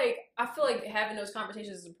 just like, I feel like having those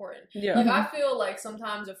conversations is important. Yeah. Like, I feel like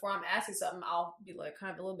sometimes before I'm asking something, I'll be like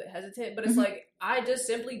kind of a little bit hesitant, but it's like, I just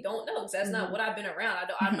simply don't know because that's not what I've been around.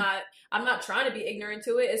 I'm not trying to be ignorant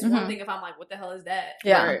to it. It's one thing if I'm like, what the hell is that?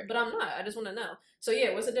 Yeah. But I'm not. I just want to know. So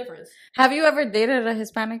yeah, what's the difference? Have you ever dated a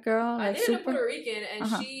Hispanic girl? I Like dated a Puerto Rican, and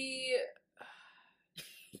she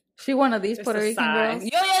one of these Puerto Rican girls.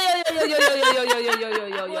 Yo.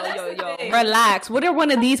 Relax. What are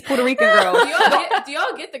one of these Puerto Rican girls? do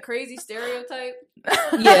y'all get the crazy stereotype?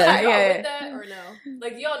 Yeah. Y'all with that or no?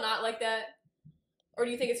 Like, do y'all not like that? Or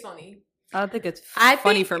do you think it's funny? I think it's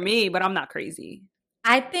funny for me, but I'm not crazy.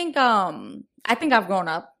 I think I've grown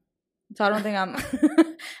up, so I don't think I'm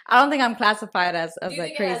I don't think I'm classified as do you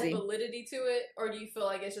like think crazy. it has validity to it, or do you feel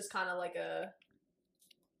like it's just kind of like a?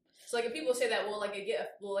 So like if people say that, will it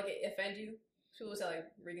offend you? People say like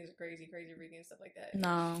Ricans are crazy Ricans, stuff like that.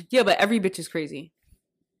 No. Yeah, but every bitch is crazy.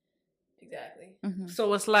 Exactly. Mm-hmm.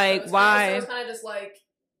 So it's like, so why? it's kind of just like,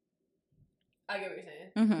 I get what you're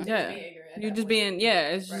saying. Mm-hmm. Yeah. You're just being,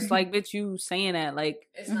 it's just like, bitch, you saying that, like,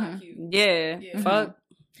 It's not cute. yeah. Fuck.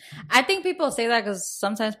 I think people say that because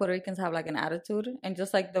sometimes Puerto Ricans have like an attitude, and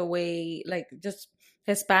just like the way like just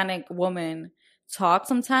Hispanic women talk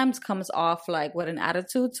sometimes comes off like with an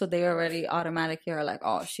attitude, so they already automatically are like,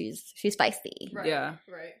 oh, she's feisty. Right. Yeah.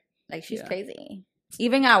 Right. Like she's crazy.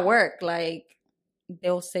 Even at work, like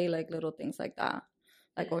they'll say like little things like that,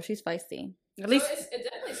 like, oh, she's feisty. At least it's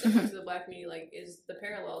definitely similar to the black community. Like, is the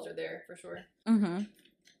parallels are there for sure.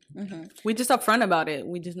 we just upfront about it.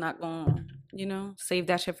 We just not gonna, save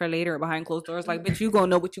that shit for later behind closed doors. Like, bitch, you gonna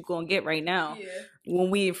know what you gonna get right now. Yeah.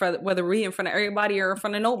 When whether we in front of everybody or in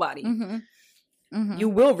front of nobody, you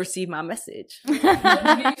will receive my message. What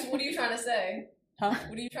are you trying to say? Huh?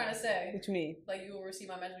 What are you trying to say? What you mean? Like, you will receive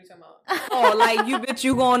my message. What are you talking about? Oh, like, you bitch,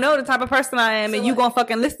 you gonna know the type of person I am, So, and you like, gonna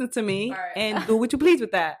fucking listen to me and do what you please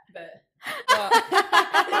with that. Bet. Well,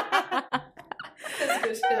 That's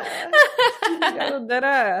good shit. yo, dead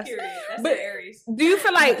ass. Period. That's But the Aries. do you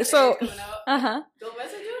feel like so? Don't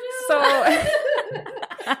mess with JoJo. So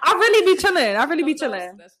I really be chilling. I really be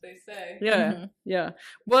chilling. That's what they say. Yeah, yeah.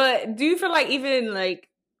 But do you feel like even like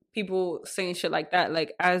people saying shit like that,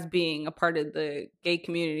 like as being a part of the gay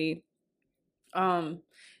community,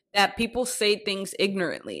 that people say things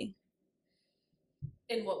ignorantly?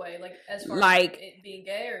 In what way? Like, as far Like, as it being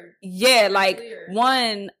gay or? Yeah, like Or-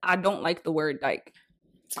 one, I don't like the word dyke.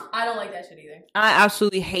 I don't like that shit either. I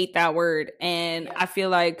absolutely hate that word, and I feel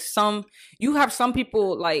like you have some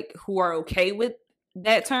people like who are okay with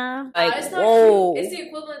that term. Like, It's not whoa, cute. It's the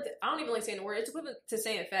equivalent. I don't even like saying the word. It's equivalent to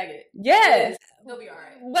saying faggot. yes, They'll be all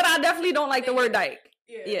right. but I definitely don't like the word dyke.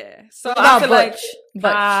 Yeah, so What I about feel butch? like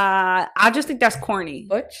Butch. I just think that's corny.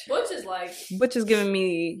 Butch? Butch is like. Butch is giving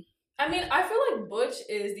me. I mean, I feel like butch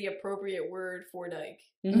is the appropriate word for dyke.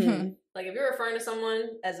 Like, if you're referring to someone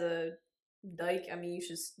as a dyke, I mean, you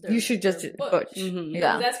should just butch.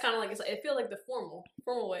 Yeah, that's kind of like it feels like the formal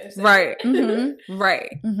way of saying Right, it. right.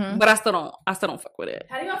 But I still don't fuck with it.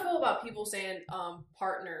 How do y'all feel about people saying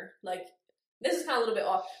partner? Like, this is kind of a little bit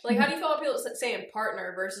off. Like, how do you feel about people saying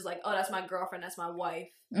partner versus like, oh, that's my girlfriend, that's my wife?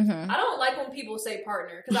 I don't like when people say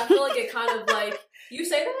partner because I feel like it kind of like, you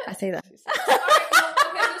say that? I say that. All right, well,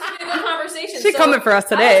 okay, this will be a good conversation. She's coming for us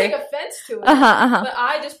today. I don't take offense to it, but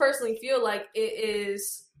I just personally feel like it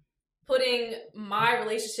is putting my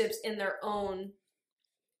relationships in their own.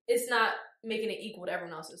 It's not making it equal to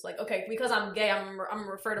everyone else's. Like, okay, because I'm gay, I'm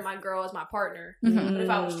gonna refer to my girl as my partner. But if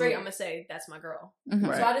I was straight, I'm gonna say that's my girl.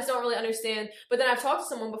 Right. So I just don't really understand. But then I've talked to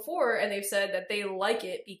someone before, and they've said that they like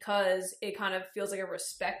it because it kind of feels like a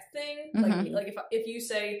respect thing. Like if you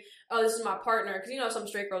say, "Oh, this is my partner," because you know some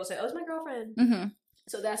straight girls will say, "Oh, it's my girlfriend."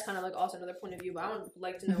 So that's kind of like also another point of view. But I would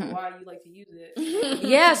like to know why you like to use it.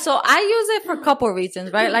 Yeah, so I use it for a couple of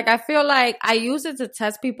reasons, right? Like I feel like I use it to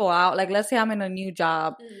test people out. Like let's say I'm in a new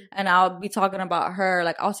job and I'll be talking about her.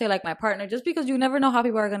 Like I'll say like my partner, just because you never know how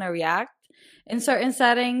people are gonna react in certain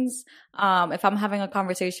settings. If I'm having a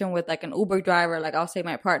conversation with like an Uber driver, like I'll say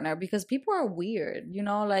my partner because people are weird, you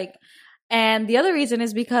know. Like, and the other reason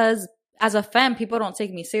is because as a femme, people don't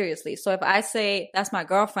take me seriously. So if I say that's my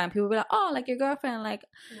girlfriend, people be like, oh, like your girlfriend. Like,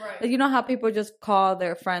 you know how people just call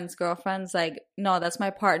their friends girlfriends? Like, no, that's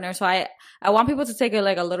my partner. So I want people to take it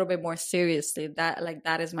like a little bit more seriously.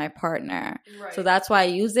 That is my partner. Right. So that's why I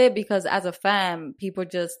use it, because as a femme, people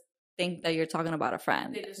just think that you're talking about a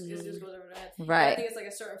friend. It just goes over their head. Right. I think it's like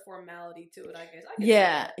a certain formality to it, I guess.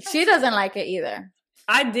 Yeah. She doesn't like it either.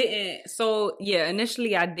 I didn't. So, yeah,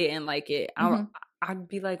 initially I didn't like it. I'd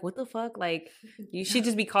be like, what the fuck? Like, you should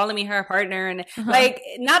just be calling me her partner. And like,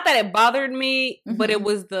 not that it bothered me, but it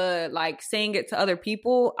was the, like, saying it to other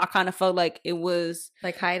people. I kind of felt like it was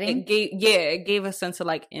like hiding. It gave a sense of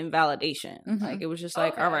like invalidation. Like, it was just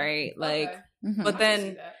like, all right. Like, but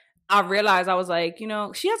then I realized I was like, you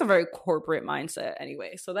know, she has a very corporate mindset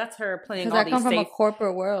anyway. So that's her playing all these I come from a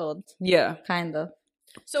corporate world. Yeah. Kind of.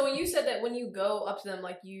 So when you said that when you go up to them,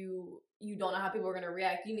 like you don't know how people are going to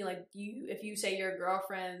react, you mean like if you say you're a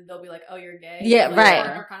girlfriend, they'll be like, oh, you're gay? Yeah, like,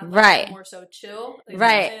 right. Kind of right. More so chill. Like,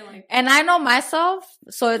 right. You know like, and I know myself.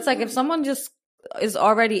 So it's like if someone just is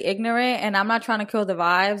already ignorant and I'm not trying to kill the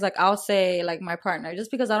vibes, like I'll say like my partner,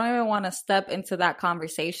 just because I don't even want to step into that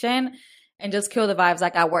conversation and just kill the vibes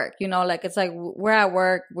like at work, you know, like it's like we're at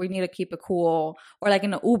work, we need to keep it cool. Or like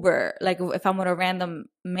in an Uber, like if I'm with a random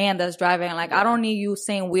man that's driving, like I don't need you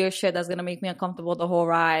saying weird shit that's going to make me uncomfortable the whole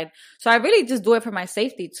ride. So I really just do it for my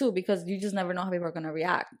safety too, because you just never know how people are going to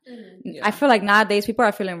react. Yeah. I feel like nowadays people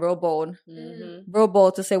are feeling real bold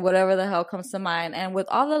to say whatever the hell comes to mind. And with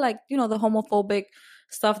all the like, you know, the homophobic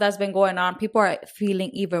stuff that's been going on, people are feeling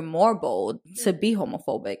even more bold to be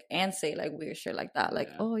homophobic and say like weird shit like that. Like,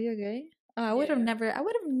 oh, you're gay? Oh, I would have never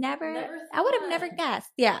guessed.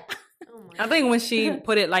 Yeah. Oh I think when she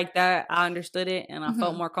put it like that, I understood it and I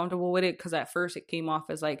felt more comfortable with it, because at first it came off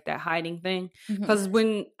as like that hiding thing. Because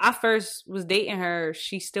when I first was dating her,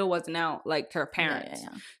 she still wasn't out like to her parents.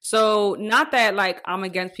 Yeah. So not that like I'm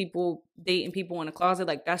against people dating people in the closet.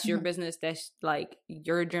 Like that's your business. That's like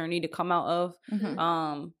your journey to come out of.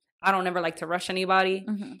 I don't ever like to rush anybody,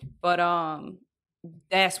 but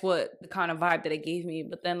that's what the kind of vibe that it gave me.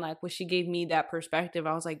 But then like when she gave me that perspective,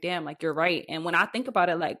 I was like, damn, like you're right. And when I think about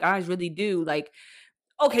it, like guys really do, like,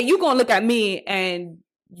 okay, you gonna look at me and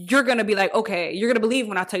you're gonna be like, okay, you're gonna believe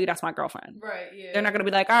when I tell you that's my girlfriend. Right. Yeah. They're not gonna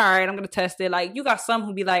be like, all right, I'm gonna test it. Like you got some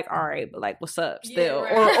who be like, all right, but like what's up still?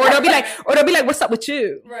 Yeah, right. Or they'll be like, what's up with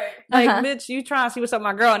you? Right. Like, bitch, you trying to see what's up with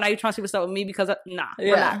my girl, and now you trying to see what's up with me because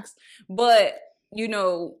relax. But you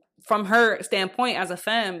know, from her standpoint as a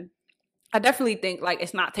femme, I definitely think like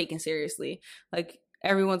it's not taken seriously. Like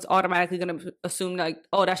everyone's automatically gonna assume like,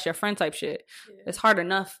 oh, that's your friend type shit. Yeah. It's hard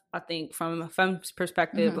enough, I think, from a femme's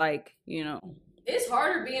perspective. Like, you know, it's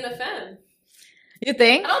harder being a femme. You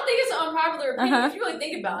think? I don't think it's an unpopular opinion if you really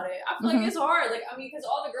think about it. I feel like it's hard. Like, I mean, because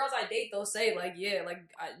all the girls I date, they'll say like, yeah, like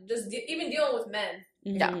even dealing with men.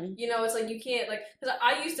 Yeah. You know, it's like you can't like, because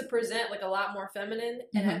I used to present like a lot more feminine,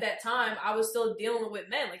 and at that time I was still dealing with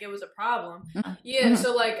men. Like it was a problem. Yeah.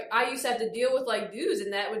 So like I used to have to deal with like dudes,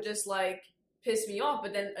 and that would just like piss me off.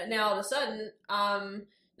 But then now all of a sudden,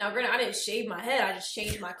 now granted I didn't shave my head, I just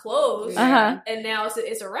changed my clothes, and now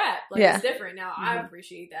it's a wrap. Like it's different now. I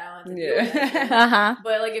appreciate that. I don't have to deal with that shit.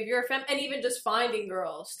 But like if you're a femme, and even just finding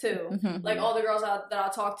girls too, like all the girls that I'll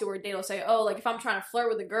talk to or date will say, oh, like if I'm trying to flirt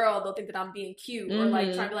with a girl, they'll think that I'm being cute, or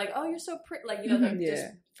like trying to be like, oh, you're so pretty, like, you know, they're just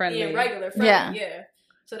friendly, being regular, friendly. Yeah.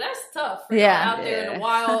 So that's tough. For out there in the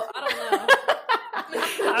wild. I don't know.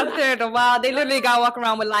 Out there in the wild, they literally gotta walk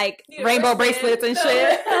around with like rainbow bracelets and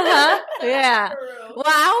shit. Yeah. Well,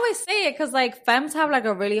 I always say it because like femmes have like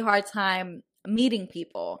a really hard time meeting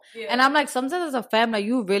people. Yeah. And I'm like, sometimes as a family,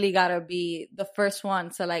 you really gotta be the first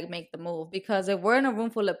one to like make the move, because if we're in a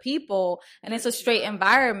room full of people and it's a straight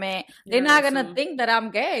environment, they're not gonna think that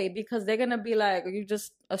I'm gay, because they're gonna be like, you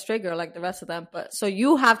just a straight girl like the rest of them. But so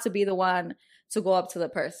you have to be the one to go up to the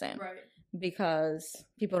person, Right. because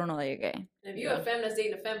people don't know that you're gay. If you're a femme that's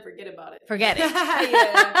dating a femme, forget about it. Forget it.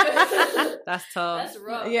 Yeah. That's tough. That's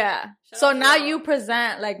rough. Yeah. Shout So out to now y'all. you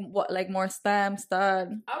present like what, like more STEM, stud.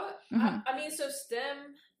 I mean, so STEM,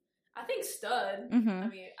 I think stud. Mm-hmm. I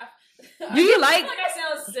mean, Do you I like? feel like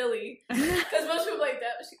I sound silly because most people like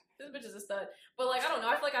that. This bitch is a stud, but like I don't know.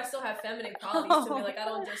 I feel like I still have feminine qualities to me. Like I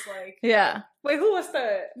don't just like. Yeah. Wait, who was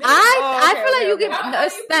that? I okay, feel like okay, you okay. give How a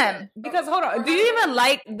do you STEM. Because hold on, do you even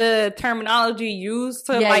like the terminology used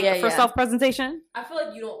to for self presentation? I feel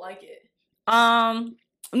like you don't like it.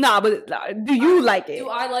 Nah, but do you like it? Do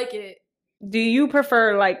I like it? Do you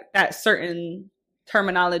prefer like that certain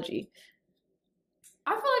terminology?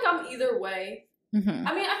 I feel like I'm either way. Mm-hmm.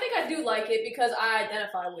 I mean, I think I do like it because I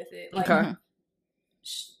identify with it. Like, Okay.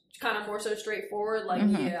 kind of more so straightforward. Like,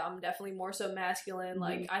 yeah, I'm definitely more so masculine.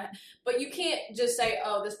 Like, but you can't just say,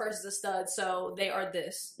 oh, this person's a stud, so they are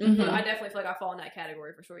this. But I definitely feel like I fall in that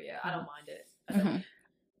category for sure. Yeah, I don't mind it.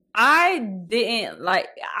 I didn't like.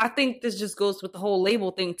 I think this just goes with the whole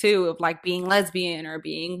label thing too, of like being lesbian or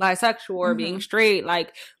being bisexual or being straight.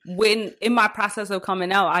 Like when in my process of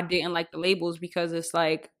coming out, I didn't like the labels because it's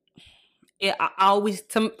like. I always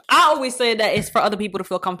say that it's for other people to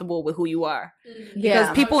feel comfortable with who you are. Yeah.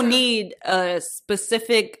 Because people need a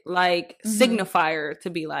specific like signifier to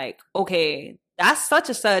be like, okay, that's such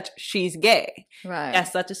and such, she's gay. Right.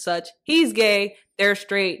 That's such and such, he's gay, they're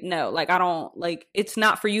straight. No, like I don't like, it's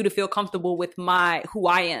not for you to feel comfortable with who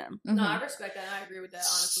I am. No, I respect that. And I agree with that,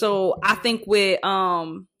 honestly. So I think with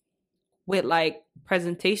like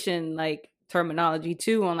presentation, like terminology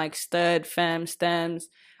too, on like stud, femme, stems,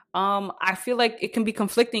 I feel like it can be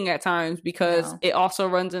conflicting at times because it also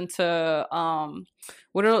runs into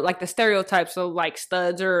what are like the stereotypes of like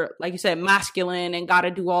studs are, like you said, masculine and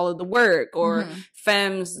gotta do all of the work, or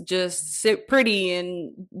femmes just sit pretty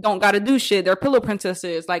and don't gotta do shit, they're pillow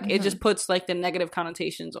princesses. Like it just puts like the negative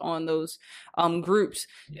connotations on those groups.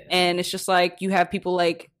 And it's just like you have people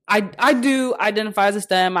like I do identify as a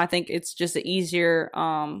STEM. I think it's just an easier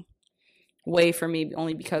way for me,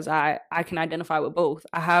 only because I can identify with both.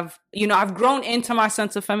 I have, I've grown into my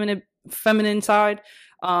sense of feminine side,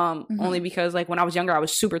 only because like when I was younger I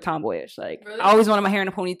was super tomboyish. Like really? I always wanted my hair in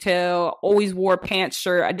a ponytail, always wore pants,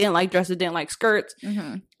 shirt. I didn't like dresses, didn't like skirts.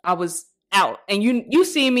 I was out. And you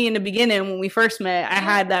see me in the beginning when we first met, I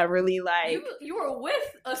had that really like you were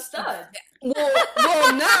with a stud.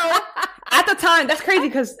 Well no. At the time, that's crazy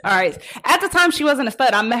because all right, at the time she wasn't a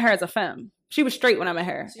stud. I met her as a femme. She was straight when I met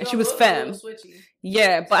her, and she was femme.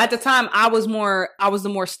 Yeah, but at the time, I was the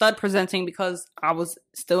more stud presenting because I was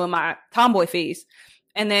still in my tomboy phase.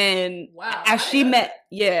 And then as she met,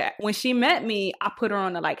 when she met me, I put her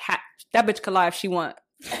on to like hat. That bitch could lie if she want.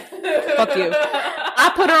 Fuck you.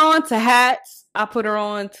 I put her on to hats. I put her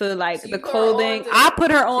on to like the clothing. I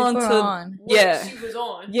put her on to what she was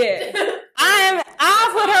on. Yeah. I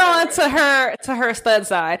put her on to her stud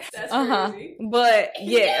side. That's crazy. But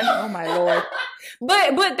yeah. Oh my Lord.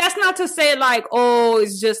 But that's not to say like, oh,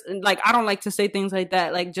 it's just like, I don't like to say things like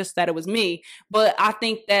that, like just that it was me. But I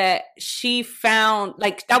think that she found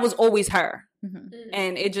like that was always her.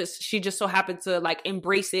 And she just so happened to like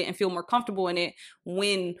embrace it and feel more comfortable in it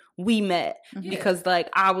when we met, because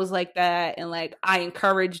like I was like that and like I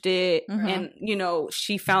encouraged it, and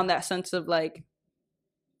she found that sense of like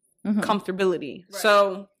comfortability. Right.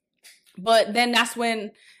 So, but then that's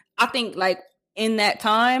when I think like in that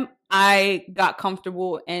time I got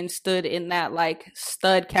comfortable and stood in that like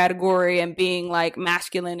stud category and being like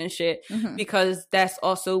masculine and shit, because that's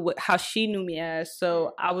also how she knew me as.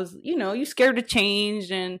 So I was, you scared to change,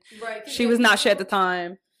 and she was not shit at the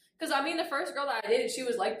time. Because I mean, the first girl that I dated, she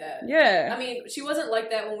was like that. Yeah. I mean, she wasn't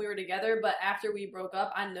like that when we were together, but after we broke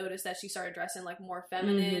up, I noticed that she started dressing like more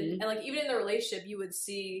feminine, and like even in the relationship, you would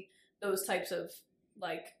see those types of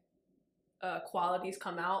like qualities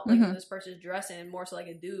come out, like when this person's dressing more so like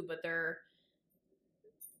a dude, but they're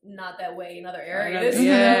not that way in other areas.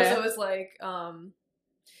 So it's like and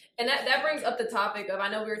that brings up the topic of, I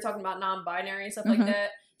know we were talking about non-binary and stuff like that.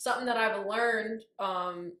 Something that I've learned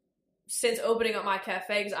since opening up my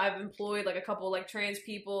cafe, because I've employed like a couple like trans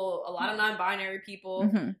people, a lot of non-binary people,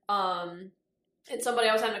 and somebody,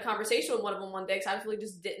 I was having a conversation with one of them one day because I really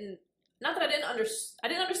just didn't, not that I didn't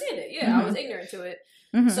understand it. I was ignorant to it.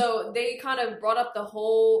 So they kind of brought up the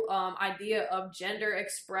whole idea of gender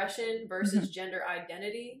expression versus gender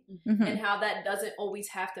identity, and how that doesn't always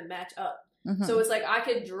have to match up. Mm-hmm. So it's like I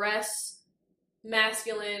could dress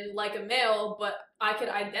masculine like a male, but I could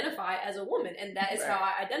identify as a woman, and that is how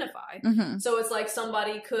I identify. Mm-hmm. So it's like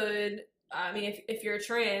somebody could, I mean, if you're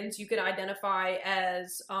trans, you could identify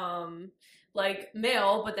as like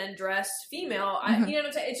male, but then dress female. Mm-hmm. You know what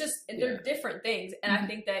I'm saying? It's just they're different things, and I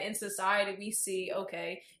think that in society we see,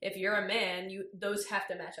 okay, if you're a man, those have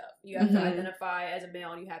to match up. You have to identify as a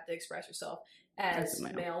male, and you have to express yourself as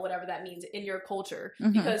male, whatever that means in your culture.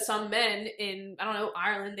 Because some men in, I don't know,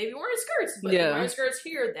 Ireland, they be wearing skirts, but wearing skirts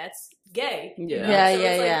here, that's gay. Yeah, you know? yeah, So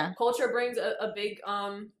it's like culture brings a big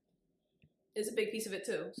is a big piece of it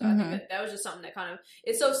too. So I think that was just something that kind of,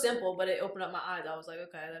 it's so simple, but it opened up my eyes. I was like,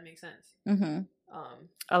 okay, that makes sense.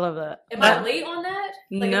 I love that. Am I late on that?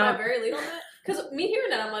 Like, no. am I very late on that? Because me hearing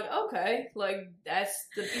that, I'm like, okay, like that's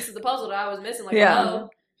the piece of the puzzle that I was missing. Like, oh,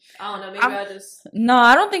 I don't know, maybe I just... No,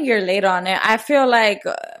 I don't think you're late on it. I feel like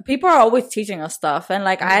people are always teaching us stuff. And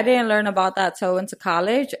like, I didn't learn about that till I went to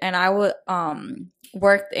college, and I would,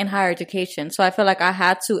 worked in higher education. So I feel like I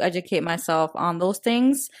had to educate myself on those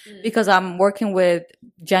things because I'm working with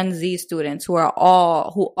Gen Z students who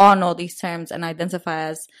all know these terms and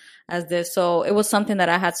identify as this. So it was something that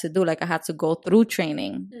I had to do. Like, I had to go through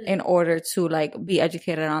training in order to like be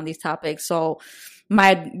educated on these topics. So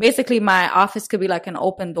my office could be like an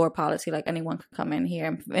open door policy. Like, anyone could come in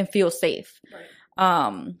here and feel safe.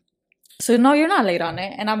 Right. So no, you're not late on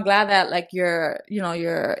it. And I'm glad that like your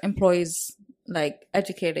employees like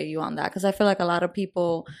educated you on that. Cause I feel like a lot of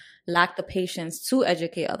people lack the patience to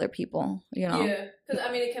educate other people, you know? Yeah. Cause I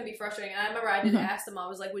mean, it can be frustrating. And I remember I did ask them, I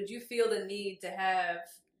was like, would you feel the need to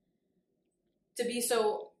be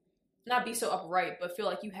so, not be so upright, but feel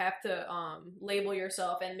like you have to label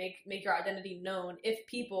yourself and make your identity known if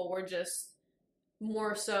people were just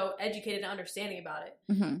more so educated and understanding about it.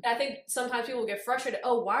 And I think sometimes people get frustrated.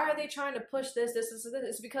 Oh, why are they trying to push this?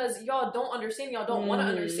 It's because y'all don't understand. Y'all don't want to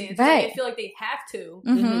understand. So they feel like they have to.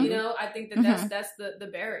 You know, I think that that's the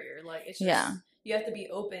barrier. Like, it's just you have to be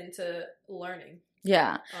open to learning.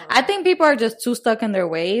 Yeah. I think people are just too stuck in their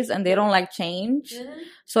ways and they don't like change.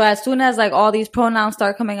 So as soon as like all these pronouns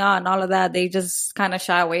start coming out and all of that, they just kind of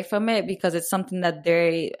shy away from it because it's something that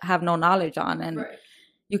they have no knowledge on. And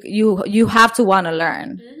you have to want to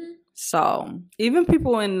learn. So even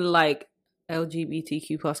people in like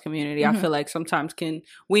LGBTQ plus community, I feel like sometimes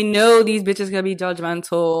we know these bitches gonna be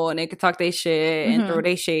judgmental and they can talk their shit and throw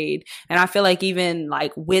their shade. And I feel like even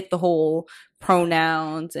like with the whole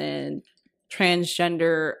pronouns and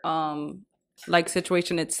transgender like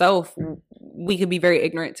situation itself, we could be very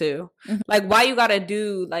ignorant too. Like, why you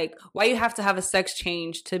have to have a sex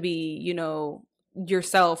change to be, you know,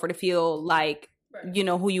 yourself or to feel like you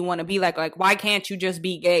know who you want to be, like why can't you just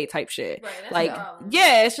be gay type shit? Like,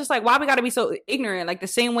 yeah, it's just like, why we gotta be so ignorant? Like, the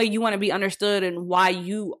same way you want to be understood and why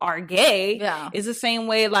you are gay is the same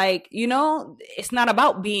way, like, you know, it's not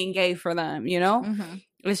about being gay for them, you know.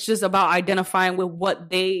 It's just about identifying with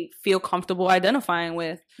what they feel comfortable identifying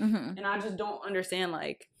with. And I just don't understand,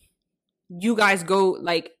 like, you guys go,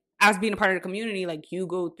 like, as being a part of the community, like, you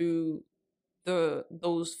go through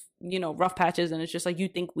those, you know, rough patches, and it's just like, you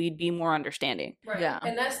think we'd be more understanding.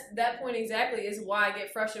 And that point exactly is why I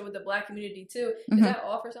get frustrated with the Black community too. Is that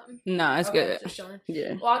off or something? No, it's good. Just chilling.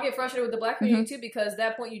 Well, I get frustrated with the Black community too, because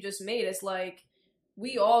that point you just made, it's like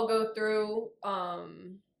we all go through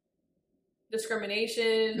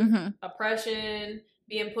discrimination, oppression,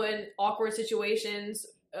 being put in awkward situations,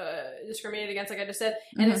 discriminated against, like I just said.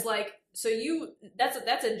 And it's like, so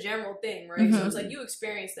that's a general thing, right? So it's like, you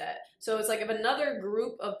experience that. So it's like, if another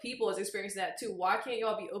group of people is experiencing that too, why can't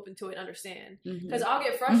y'all be open to it and understand? Because I'll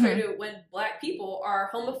get frustrated when Black people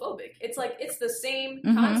are homophobic. It's like, it's the same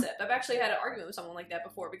concept. I've actually had an argument with someone like that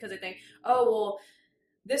before, because they think, oh, well,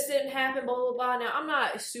 this didn't happen, blah, blah, blah. Now, I'm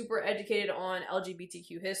not super educated on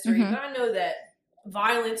LGBTQ history, but I know that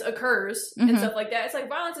violence occurs and stuff like that. It's like,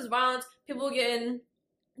 violence is violence. People getting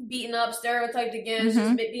beaten up, stereotyped against,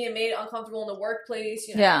 just being made uncomfortable in the workplace,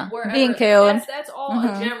 you know, wherever. Being killed. That's all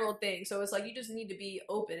a general thing. So it's like, you just need to be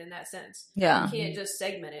open in that sense. You can't just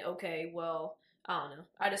segment it. Okay, well, I don't know.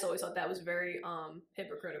 I just always thought that was very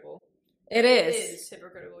hypocritical. It is. It is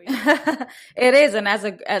hypocritical. Yeah. It is, and as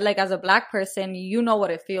a Black person, you know what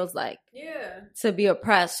it feels like. To be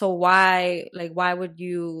oppressed. So why would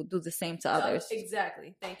you do the same to others?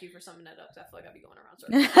 Exactly. Thank you for summing that up. I feel like I'd be going around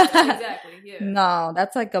circles. Exactly. Yeah. No,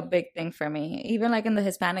 that's like a big thing for me. Even like in the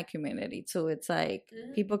Hispanic community too. It's like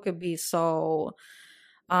people could be so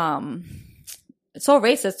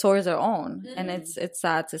racist towards their own, and it's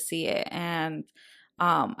sad to see it. And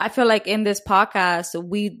I feel like in this podcast,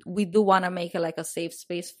 we do want to make it like a safe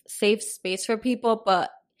space for people, but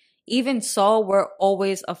even so, we're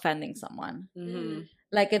always offending someone. Mm-hmm.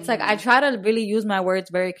 Like, it's like, I try to really use my words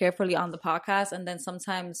very carefully on the podcast. And then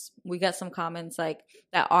sometimes we get some comments like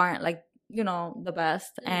that aren't like, you know, the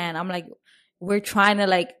best. And I'm like, we're trying to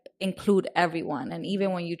like include everyone. And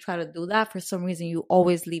even when you try to do that, for some reason, you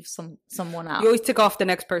always leave someone out. You always tick off the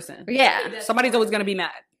next person. Yeah. Somebody's always going to be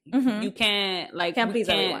mad. Mm-hmm. You can't please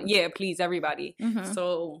everyone. Yeah, please everybody. Mm-hmm.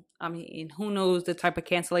 So I mean, who knows the type of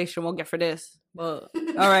cancellation we'll get for this? But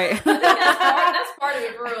all right, that's part of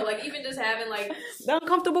it, for real. Like even just having like the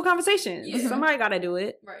uncomfortable conversations. Yeah. Somebody got to do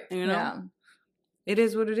it, right? You know, Yeah. It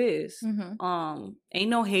is what it is. Mm-hmm. Ain't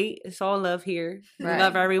no hate. It's all love here. Right. We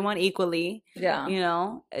love everyone equally. Yeah. You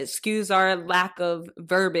know, excuse our lack of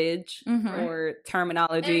verbiage or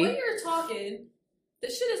terminology. And when you're talking, the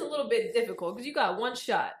shit is a little bit difficult because you got one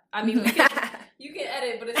shot. I mean, you can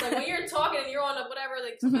edit, but it's like when you're talking and you're on a whatever,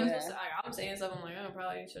 like sometimes I'm saying something, I'm like, oh,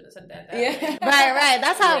 probably shouldn't have said that. Yeah. Right.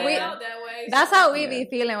 That's how we. That way, that's how we be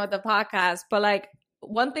feeling with the podcast. But like,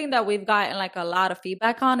 one thing that we've gotten like a lot of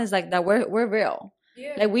feedback on is like that we're real.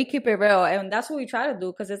 Yeah. Like we keep it real, and that's what we try to do,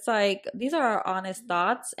 because it's like these are our honest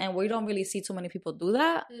thoughts, and we don't really see too many people do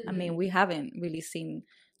that. I mean, we haven't really seen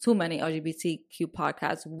too many LGBTQ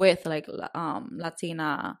podcasts with like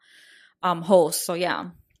Latina hosts. So yeah,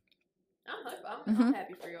 I'm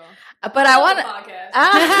happy for y'all. But I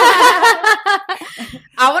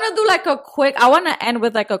want to do like a quick. I want to end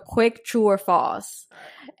with like a quick true or false,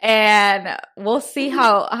 and we'll see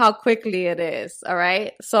how quickly it is. All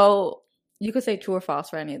right, so you could say true or false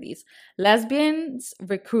for any of these. Lesbians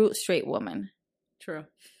recruit straight women. True.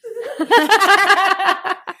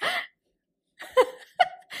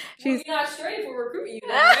 She's not straight if we're recruiting you,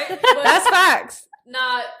 now, right? But that's facts.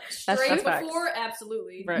 Not straight that's before, facts.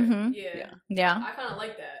 Absolutely. Right. Mm-hmm. Yeah. I kind of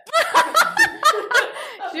like that.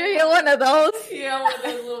 Sure, you're one of those. Yeah, I'm one of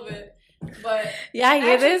those a little bit. But yeah, I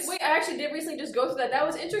hear this. Wait, I actually did recently just go through that. That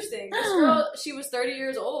was interesting. This girl, she was 30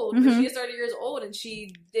 years old. But she is 30 years old, and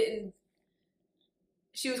she didn't.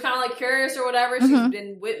 She was kind of like curious or whatever. She's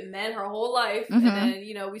been with men her whole life. And then,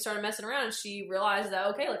 you know, we started messing around and she realized that,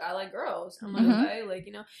 okay, like I like girls. I'm like, okay, like,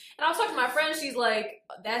 you know. And I was talking to my friend. She's like,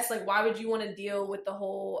 that's like, why would you want to deal with the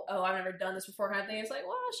whole, oh, I've never done this before kind of thing. It's like,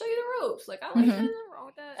 well, I'll show you the ropes. Like, I like that. Nothing wrong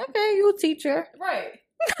with that. Okay, you a teacher. Right.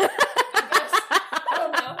 I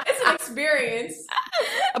don't know. It's an experience.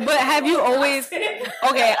 But have you always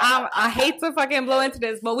okay, I hate to fucking blow into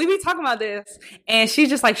this, but we be talking about this and she's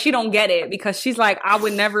just like, she don't get it because she's like, I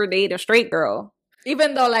would never date a straight girl.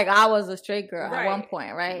 Even though like I was a straight girl at one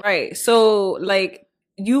point, right? Right. So like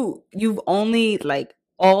you've only like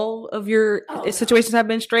all of your situations have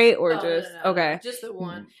been straight or just okay. Just the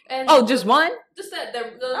one. And just one? Just that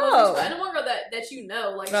and the one girl that you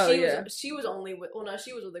know, like she was only with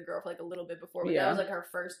she was with a girl for like a little bit before, but that was like her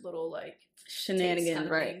first little like shenanigans,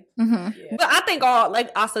 right? Yeah. But I think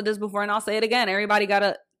like I said this before and I'll say it again, everybody got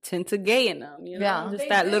a tint to gay in them, you know? Yeah. Just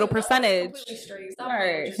that little percentage.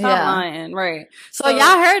 Right. Stop lying, right. So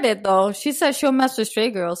y'all heard it though. She said she'll mess with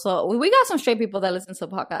straight girls. So we got some straight people that listen to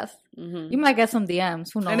the podcast. You might get some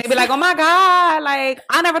DMs. Who knows? And they be like, oh my God, like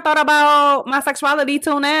I never thought about my sexuality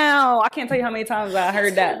till now. I can't tell you how many times I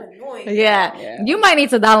heard that. Yeah. You might need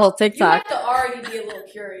to download TikTok. You have to already be a little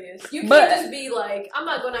curious. You can't just be like, I'm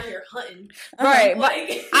not going out here hunting. Right. But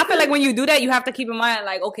I feel like when you do that, you have to keep in mind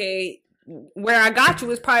like, okay, where I got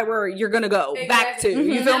you is probably where you're gonna go back to.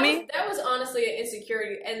 You feel me? That was honestly an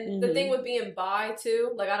insecurity, and the thing with being bi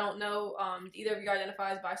too. Like I don't know, either of you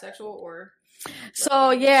identify as bisexual or.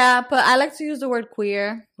 So yeah, but I like to use the word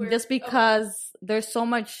queer just because there's so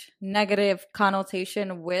much negative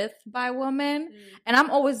connotation with bi women, and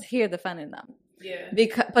I'm always here defending them. Yeah.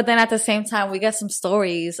 But then at the same time, we get some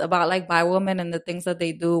stories about like bi women and the things that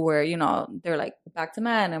they do, where you know they're like back to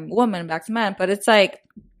man and woman back to man, but it's like.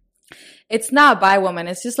 It's not bi woman.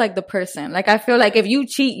 It's just like the person. Like I feel like if you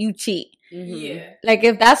cheat, you cheat. Yeah. Like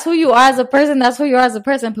if that's who you are as a person, that's who you are as a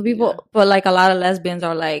person. But people, but like a lot of lesbians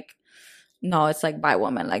are like, no, it's like bi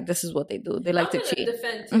woman. Like this is what they do. They like to cheat.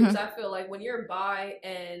 Defend too, because I feel like when you're bi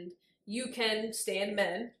and you can stand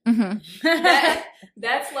men,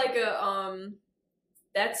 that's like a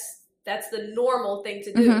that's the normal thing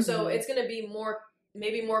to do. So it's gonna be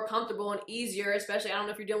maybe more comfortable and easier, especially I don't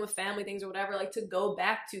know if you're dealing with family things or whatever, like to go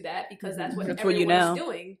back to that because that's what everyone's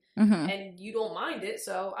doing, and you don't mind it.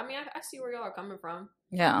 So I mean, I see where y'all are coming from.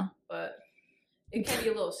 Yeah, but it can be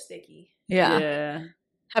a little sticky. Yeah.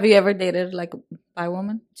 Have you ever dated like a bi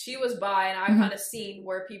woman? She was bi, and I kind of seen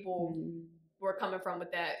where people were coming from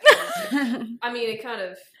with that. I mean, it kind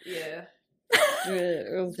of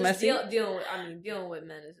it was messy. Dealing with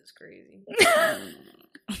men is just crazy.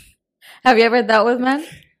 Have you ever dealt with men?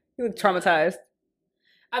 You were traumatized.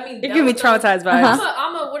 I mean, it give me traumatized vibes.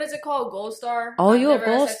 I'm a what is it called? Gold star. Oh, I've you're a never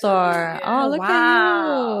had gold sex with star. a dude, yeah. Oh, look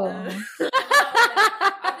Wow. at you.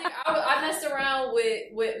 I think I messed around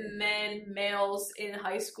with males in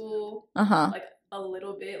high school. Like a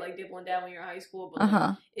little bit, like did one down when you're in high school, but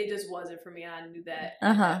like, it just wasn't for me. And I knew that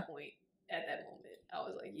at that point, at that moment. I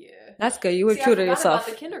was like, yeah. That's good. You were true to yourself.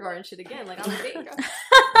 About the kindergarten shit again. Like I was dating.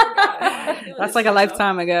 That's like a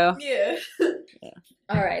lifetime ago. Yeah.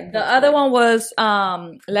 All right. The other one was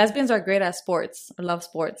lesbians are great at sports. I love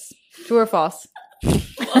sports. True or false?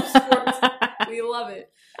 Love sports. We love it.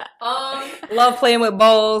 Love playing with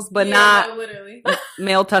balls, but not no, literally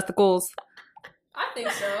male testicles. I think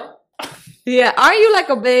so. Yeah. Are you like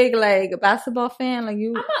a big like basketball fan? Like you?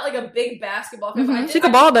 I'm not like a big basketball fan. She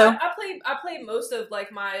can ball though. I played most of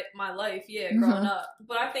like my life, growing up.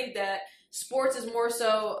 But I think that sports is more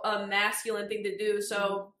so a masculine thing to do.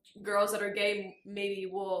 So girls that are gay maybe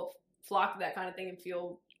will flock to that kind of thing and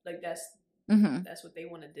feel like that's what they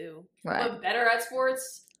want to do. Right. But better at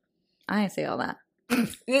sports. I didn't say all that.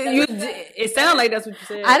 It sounded like that's what you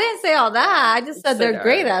said. I didn't say all that. I just said they're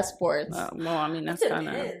great at sports. Well, I mean that's kind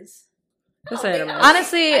of.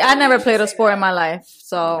 Honestly, I never played a sport in my life,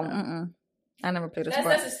 so I never played a sport.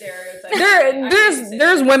 That's a stereotype.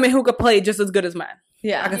 There's women who could play just as good as men.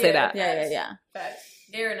 Yeah, I can say that. Yeah. Facts.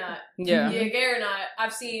 Gay or not. Yeah, gay or not.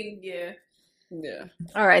 I've seen. Yeah.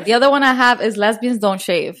 All right. The other one I have is lesbians don't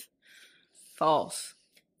shave. False.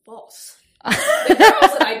 The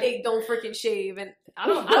girls that I date don't freaking shave, and I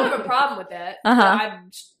don't have a problem with that.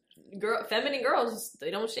 Feminine girls, they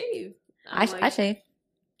don't shave. I shave.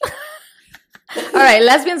 All right,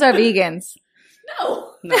 lesbians are vegans.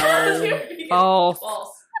 No. False.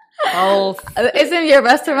 Isn't your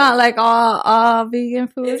restaurant like all vegan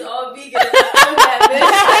food? It's all vegan.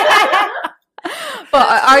 That,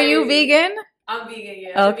 but are you vegan? I'm vegan,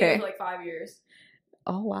 yeah. I've been vegan for like 5 years.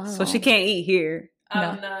 Oh, wow. So she can't eat here.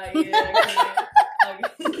 I'm not, I can't.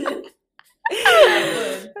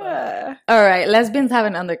 All right, lesbians have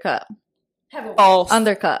an undercut. False.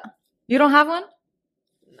 Undercut. You don't have one?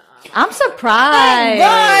 Nah. I'm surprised.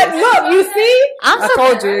 What? Look, you see? I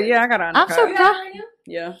told you. Yeah, I got an undercut. I'm surprised.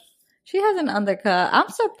 Yeah. She has an undercut. I'm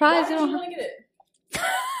surprised Why you don't want to get it?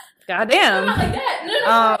 Goddamn. Not like that. No.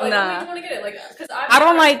 Why do you want to get it? Like, because I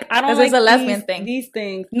don't like it's a lesbian thing. These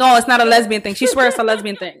things. No, it's not a lesbian thing. She swears it's a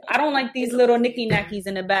lesbian thing. I don't like these little nicky nackies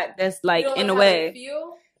in the back. That's like in the way.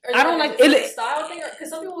 I don't like it. Style thing, because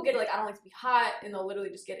some people get it like I don't like to be hot, and they'll literally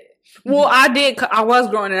just get it. Well, I did. I was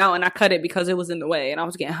growing it out, and I cut it because it was in the way, and I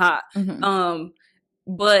was getting hot.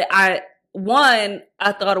 But I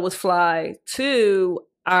thought it was fly. 2,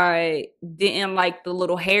 I didn't like the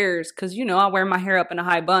little hairs because I wear my hair up in a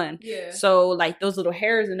high bun. Yeah. So like those little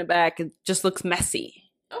hairs in the back, it just looks messy.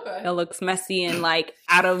 Okay. It looks messy and like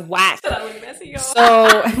out of whack. I look messy, y'all. So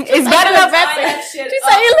it's better than messy. She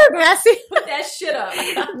said you look messy. Put that shit up.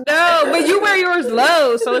 No, but you wear yours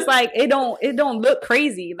low, so it's like it don't look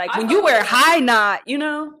crazy. Like when you wear high knot,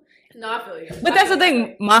 No, I feel you. But that's the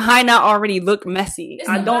thing. My high knot already look messy.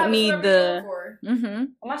 I don't need the.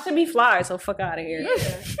 I should be fly, so fuck out of here.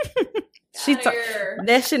 Yeah.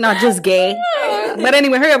 That shit not just gay. But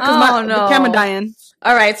anyway, hurry up because the camera dying.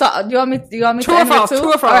 All right, so do you want me True to or false?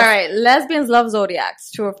 True or false? All right, lesbians love zodiacs.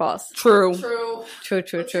 True or false? True.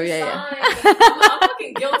 Yeah. I'm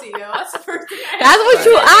fucking guilty, yo. That's the first thing That's what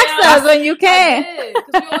you asked us when you came. Because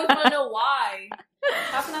we always want to know why.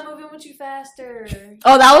 How can I move in with you faster?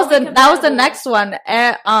 Oh, that was the next one.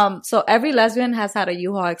 So every lesbian has had a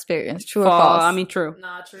U-Haul experience. True or false? I mean, true.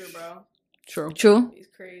 Nah, true, bro. True. It's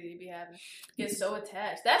crazy to be having. Get so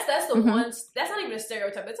attached. That's the one. That's not even a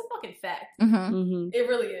stereotype. It's a fucking fact. It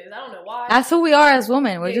really is. I don't know why. That's who we are as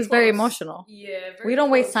women. We're just very emotional. Yeah. We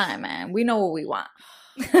don't waste time, man. We know what we want.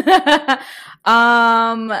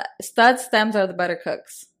 Stud stems are the better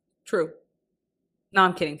cooks. True. No,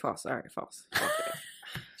 I'm kidding. False. All right, false.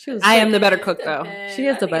 I am the better cook though. She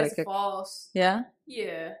is the better cook. False. Yeah.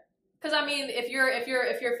 Yeah. Because I mean, if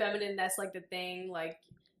you're feminine, that's like the thing. Like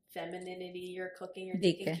femininity, you're cooking, you're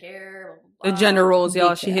taking care. Blah, blah, the gender roles,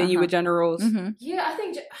 y'all. She hit you with uh-huh. gender roles. Yeah, I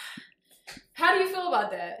think. How do you feel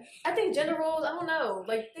about that? I think gender roles. I don't know.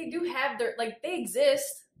 Like they do have their they exist.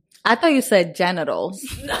 I thought you said genitals.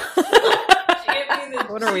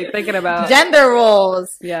 What are we thinking about? Gender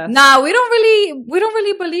roles. Yeah. Nah, we don't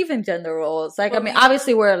really believe in gender roles. Like, I mean,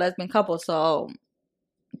 obviously we're a lesbian couple, so.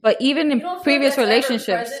 But even in previous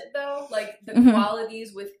relationships, present, though, like the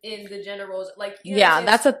qualities within the gender roles, like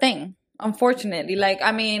that's a thing. Unfortunately, like,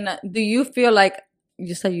 I mean, do you feel like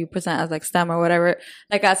you said you present as like STEM or whatever,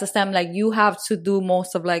 like as a STEM, like you have to do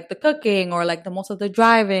most of like the cooking or like the most of the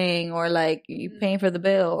driving or like you paying for the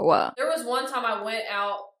bill or what? There was one time I went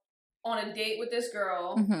out on a date with this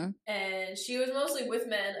girl, and she was mostly with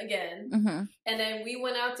men again. And then we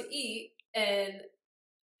went out to eat, and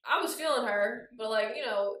I was feeling her, but like, you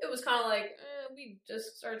know, it was kind of like we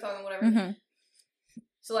just started talking, whatever.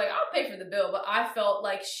 So like, I'll pay for the bill, but I felt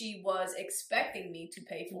like she was expecting me to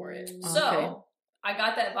pay for it. Okay. So I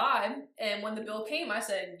got that vibe, and when the bill came, I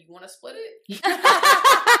said, "You want to split it?"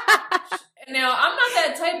 Now, I'm not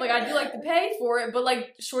that type. Like, I do like to pay for it, but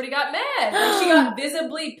like, shorty got mad. Like, she got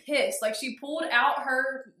visibly pissed. Like, she pulled out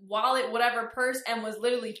her wallet, whatever, purse, and was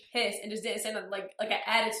literally pissed and just didn't say nothing. Like an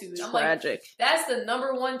attitude. I'm tragic. Like, that's the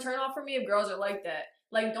number one turn off for me if girls are like that.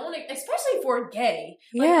 Like, don't, especially for gay.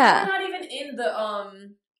 Like, yeah. we're not even in the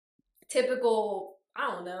typical, I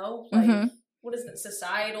don't know, like, what is it,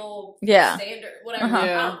 societal standard, whatever. I don't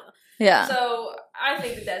know. Yeah. So I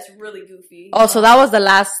think that that's really goofy. Oh, so that was the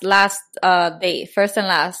last date, first and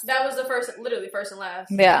last. That was the literally first and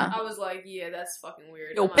last. Yeah. I was like, yeah, that's fucking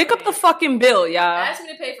weird. Yo, pick up the fucking bill, y'all. Ask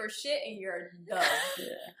me to pay for shit and you're dumb.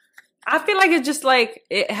 I feel like it's just like,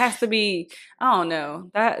 it has to be, I don't know,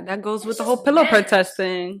 that goes with the whole pillow protest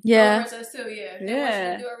thing. Yeah. Pillow protest too, yeah. They want you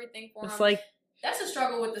to do everything for it's them. like, that's a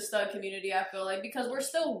struggle with the stud community, I feel like, because we're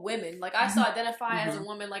still women. Like, I still identify as a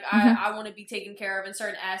woman. Like, I want to be taken care of in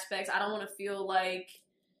certain aspects. I don't want to feel like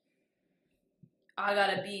I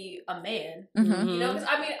gotta be a man. You know? Because,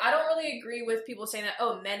 I mean, I don't really agree with people saying that,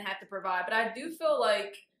 oh, men have to provide. But I do feel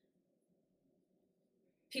like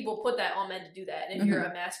people put that on men to do that. And if you're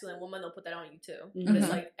a masculine woman, they'll put that on you too. But it's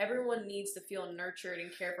like, everyone needs to feel nurtured and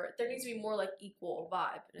cared for. There needs to be more like equal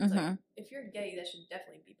vibe. And it's like, if you're gay, that should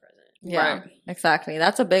definitely be present. Yeah, right. Exactly.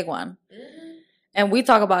 That's a big one. And we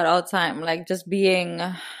talk about it all the time, like just being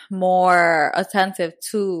more attentive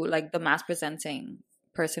to like the mass presenting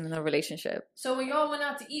person in the relationship. So when y'all went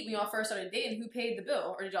out to eat, when y'all first started dating, who paid the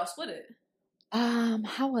bill? Or did y'all split it?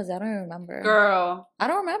 How was that? I don't remember. Girl. I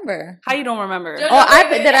don't remember. How you don't remember? Did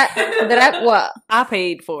I what? I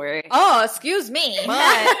paid for it. Oh, excuse me.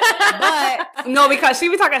 But no, because she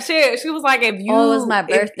was talking shit. She was like, if you... Oh, it was my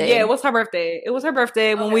birthday. It was her birthday. It was her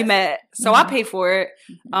birthday when we met. So I paid for it.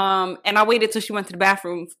 And I waited till she went to the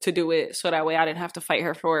bathroom to do it. So that way I didn't have to fight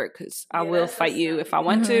her for it. Because I will fight you if I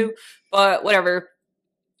want to. But whatever.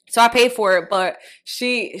 So I paid for it, but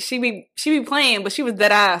she be playing, but she was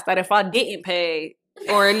dead ass that if I didn't pay,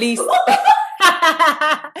 or at least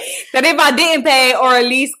that if I didn't pay, or at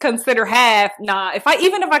least consider half. Nah,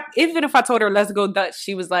 even if I told her let's go Dutch,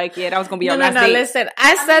 she was like, yeah, that was gonna be our last date. Listen,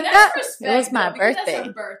 I said that it was my birthday. That's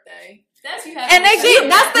her birthday. That's you have. And then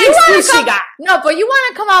that's the excuse she got. No, but you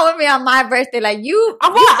want to come out with me on my birthday, like you. I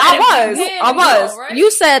was. Right?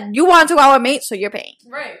 You said you want to go out with me, so you're paying.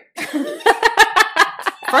 Right.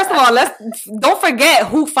 First of all, don't forget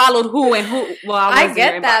who followed who and who. Well, I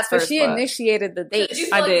get that, but she initiated the date. Did you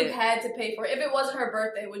feel like you had to pay for it? If it wasn't her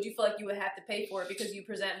birthday, would you feel like you would have to pay for it because you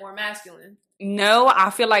present more masculine? No,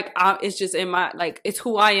 I feel like it's just in my, like, it's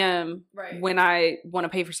who I am when I want to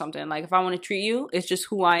pay for something. Like, if I want to treat you, it's just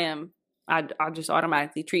who I am. I'll just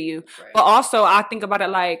automatically treat you. Right. But also, I think about it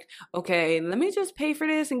like, okay, let me just pay for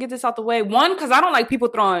this and get this out the way. One, because I don't like people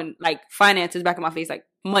throwing, like, finances back in my face, like,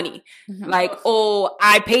 money. Like, oh,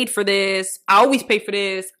 I paid for this. I always pay for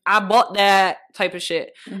this. I bought that type of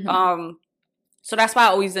shit. So that's why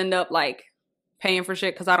I always end up, like, paying for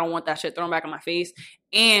shit because I don't want that shit thrown back in my face.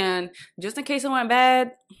 And just in case it went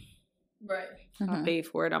bad, I paid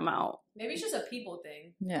for it. I'm out. Maybe it's just a people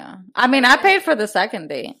thing. Yeah. I mean, I paid for the second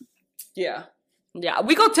date. Yeah.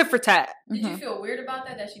 We go tit for tat. Did you feel weird about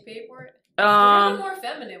that she paid for it? You're the more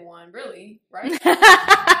feminine one, really, right? So,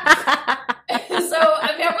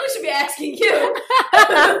 I mean, I really should be asking you.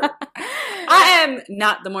 I am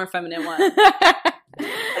not the more feminine one.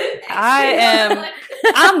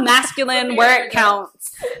 I'm masculine where it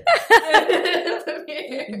counts.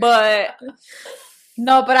 But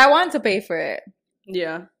no, but I wanted to pay for it.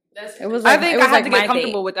 Yeah. It was like, I think I had to get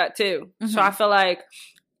comfortable with that too. So I feel like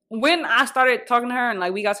when I started talking to her and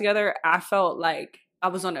like we got together, I felt like I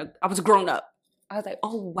was grown up. I was like,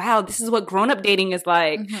 oh wow, this is what grown up dating is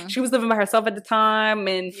like. She was living by herself at the time,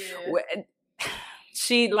 and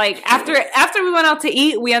she like after we went out to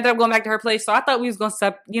eat, we ended up going back to her place. So I thought we was gonna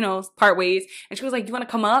part ways, and she was like, "You want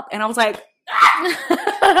to come up?" And I was like,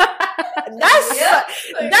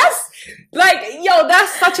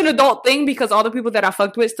 that's such an adult thing because all the people that I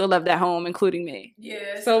fucked with still lived at home, including me.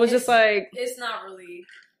 Yeah. So it was just like it's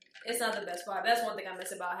not the best vibe. That's one thing I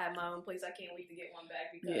miss about having my own place. I can't wait to get one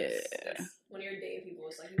back because when you're dating people,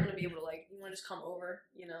 it's like you want to be able to you want to just come over,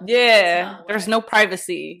 you know? Yeah. There's no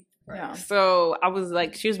privacy. Right. So I was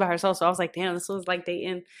like, she was by herself. So I was like, damn, this was like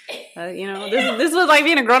dating. This was like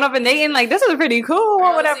being a grown up and dating. Like, this is pretty cool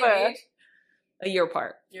or whatever. a year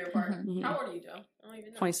apart. Year apart. How old are you, Joe? I don't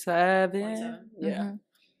even know. 27. Yeah. Mm-hmm.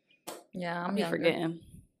 Yeah, I'll be forgetting.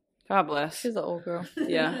 God bless. She's an old girl.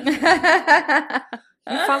 Yeah.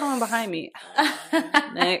 You're following behind me.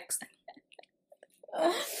 Next.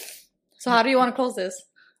 So how do you want to close this?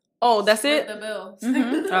 Oh, that's Split it? the bill.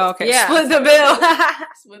 Oh, okay. Yeah. Split the bill.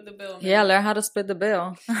 Split the bill. Man. Yeah, learn how to split the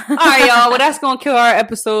bill. All right, y'all. Well, that's going to kill our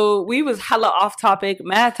episode. We was hella off topic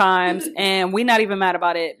mad times, and we not even mad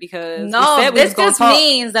about it because this just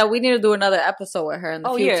means that we need to do another episode with her in the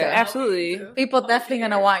future. Oh, yeah, absolutely. People definitely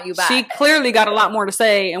going to want you back. She clearly got a lot more to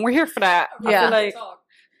say, and we're here for that. Yeah. I feel like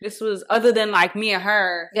this was, other than like me and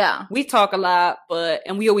her, yeah, we talk a lot,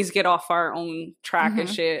 and we always get off our own track and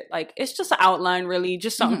shit. Like, it's just an outline, really,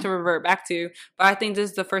 just something to revert back to. But I think this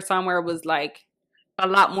is the first time where it was like a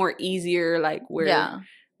lot more easier, like where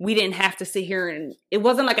we didn't have to sit here and it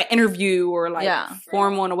wasn't like an interview or like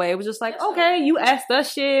formal in a way. It was just like, okay, you asked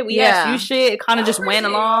us shit, we asked you shit. It kind of just went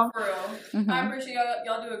along. For real. I appreciate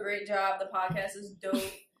y'all do a great job. The podcast is dope.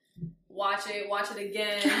 Watch it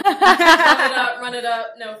again. run it up.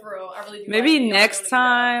 No, for real. I really do. Maybe next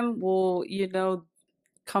time we'll,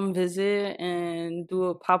 come visit and do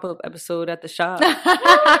a pop-up episode at the shop.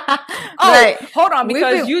 Right. Hold on,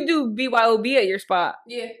 because you do BYOB at your spot.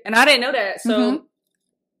 Yeah. And I didn't know that, so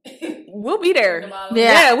we'll be there.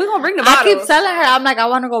 Yeah, we're gonna bring the bottles. I keep telling her, I'm like, I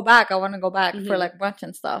want to go back for like brunch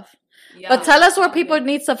and stuff. Yeah, but tell us where people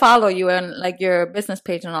need to follow you and like your business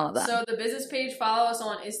page and all of that. So the business page, follow us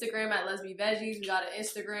on Instagram at Let's Be Veggies. We got an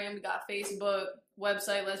Instagram, we got Facebook,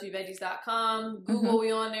 website, letsbeveggies.com. Google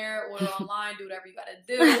we on there, order online, do whatever you gotta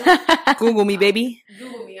do. Google me, baby.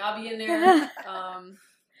 Google me, I'll be in there. Yeah.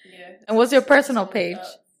 And what's your personal page?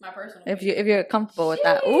 My personal page. If you're comfortable with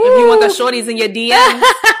that. Ooh. If you want the shorties in your DMs.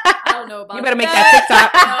 I don't know about you better make that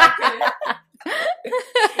TikTok. No,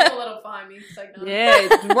 people let them find me. It's like, no.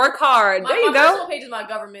 Yeah, work hard. There you go. My personal page is my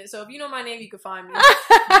government, so if you know my name, you can find me.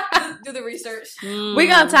 do the research. We're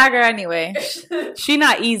gonna tag her anyway. She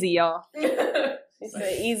not easy, y'all. She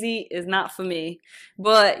said easy is not for me.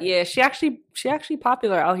 But yeah, she actually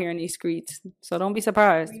popular out here in these streets. So don't be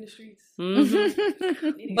surprised. In the streets.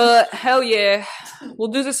 But hell yeah. We'll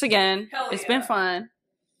do this again. It's been fun.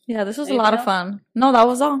 Yeah, this was a lot of fun. No, that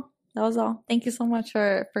was all. Thank you so much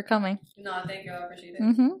for coming. No, thank you. I appreciate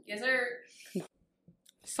it. Yes, sir.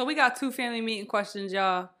 So we got 2 family meeting questions,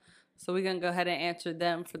 y'all. So we're going to go ahead and answer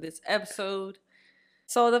them for this episode.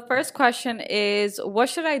 So the first question is, what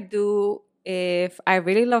should I do if I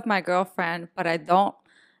really love my girlfriend, but I don't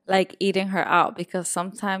like eating her out because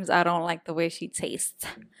sometimes I don't like the way she tastes?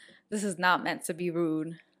 This is not meant to be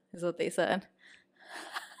rude, is what they said.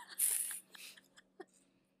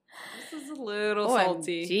 This is a little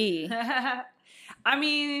salty. I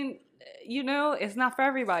mean, it's not for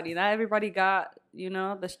everybody. Not everybody got,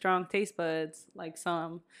 the strong taste buds like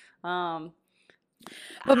some.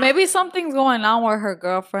 But maybe something's going on with her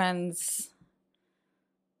girlfriend's.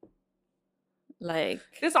 Like,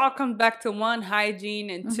 this all comes back to 1, hygiene,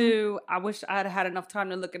 and 2, I wish I had enough time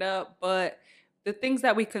to look it up, but the things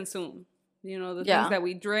that we consume, the things that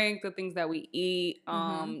we drink, the things that we eat,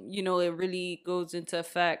 it really goes into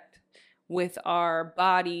effect with our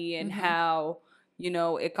body and how,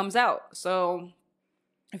 it comes out. So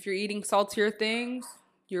if you're eating saltier things,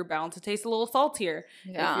 you're bound to taste a little saltier.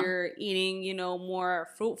 Yeah. If you're eating, more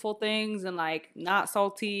fruitful things and like not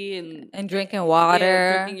salty and drinking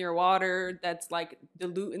water, drinking your water, that's like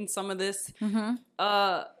diluting some of this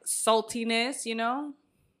saltiness,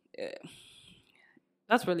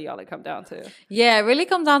 that's really all it comes down to. Yeah, it really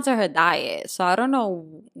comes down to her diet. So I don't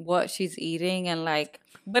know what she's eating and like.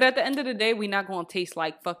 But at the end of the day, we're not going to taste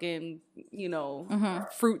like fucking,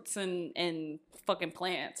 fruits and fucking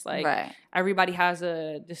plants. Like, everybody has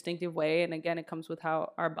a distinctive way. And again, it comes with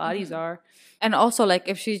how our bodies are. And also, like,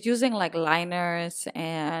 if she's using, like, liners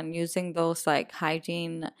and using those, like,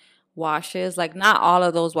 hygiene washes, like, not all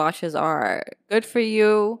of those washes are good for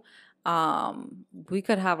you. We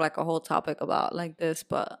could have, like, a whole topic about, like, this.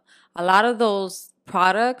 But a lot of those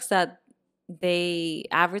products that they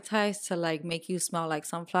advertise to like make you smell like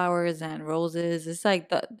sunflowers and roses, it's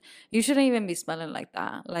like you shouldn't even be smelling like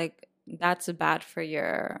that. Like, that's bad for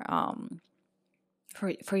your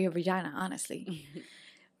for your vagina, honestly.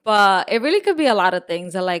 But it really could be a lot of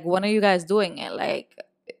things. And like, when are you guys doing it? Like,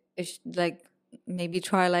 it's like maybe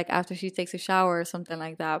try like after she takes a shower or something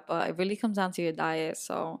like that. But it really comes down to your diet.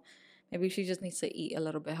 So maybe she just needs to eat a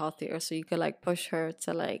little bit healthier, so you could like push her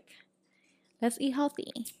to like, let's eat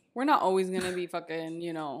healthy. We're not always going to be fucking,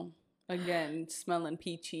 again, smelling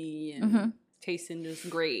peachy and tasting just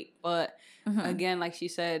great. But again, like she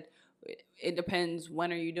said, it depends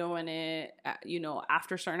when are you doing it,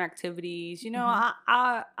 after certain activities.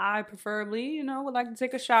 I preferably, would like to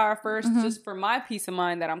take a shower first just for my peace of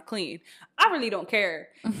mind that I'm clean. I really don't care.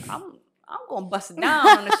 I'm gonna bust it down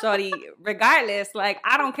on the shorty regardless. Like,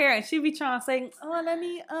 I don't care. And she be trying to say, oh, let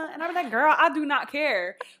me, and I be like, girl, I do not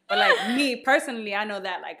care. But like me personally, I know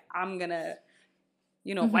that like I'm gonna,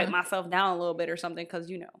 wipe myself down a little bit or something. Cause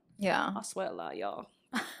yeah, I sweat a lot, y'all.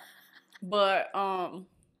 But,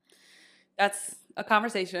 that's a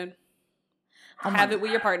conversation. Have it with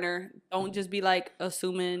your partner. Don't just be like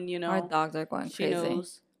assuming, our dogs are going she crazy.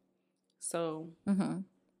 knows. So,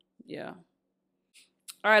 yeah.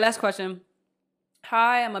 All right, last question.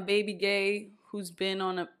 Hi, I'm a baby gay who's been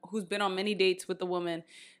on many dates with a woman,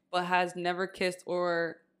 but has never kissed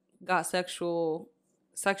or got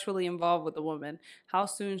sexually involved with a woman. How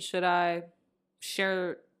soon should I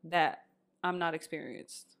share that I'm not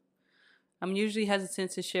experienced? I'm usually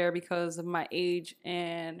hesitant to share because of my age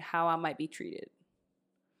and how I might be treated.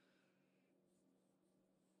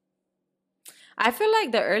 I feel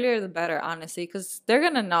like the earlier the better, honestly, because they're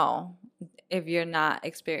gonna know if you're not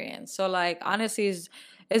experienced. So like, honestly,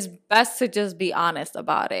 it's best to just be honest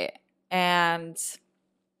about it, and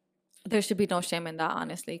there should be no shame in that,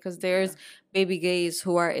 honestly, because there's baby gays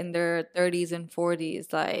who are in their 30s and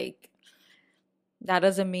 40s. Like, that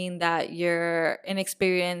doesn't mean that you're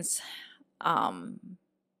inexperienced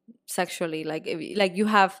sexually. Like, you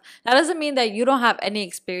have, that doesn't mean that you don't have any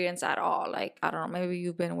experience at all. Like, I don't know, maybe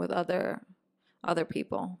you've been with other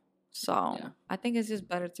people. So I think it's just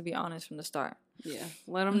better to be honest from the start. Yeah,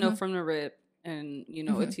 let them know from the rip, and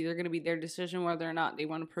it's either going to be their decision whether or not they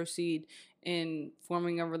want to proceed in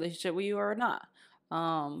forming a relationship with you or not.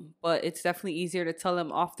 But it's definitely easier to tell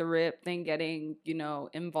them off the rip than getting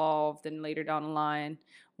involved and later down the line.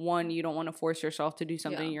 One, you don't want to force yourself to do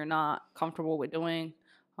something you're not comfortable with doing.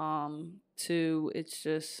 Two, it's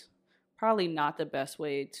just probably not the best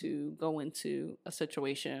way to go into a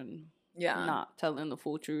situation. Yeah. Not telling the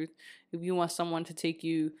full truth. If you want someone to take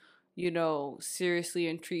you, seriously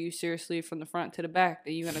and treat you seriously from the front to the back,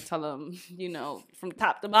 then you're going to tell them, from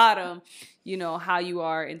top to bottom, how you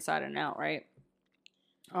are inside and out, right?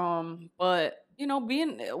 But,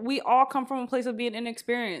 we all come from a place of being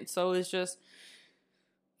inexperienced. So it's just,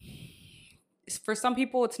 for some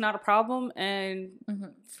people, it's not a problem. And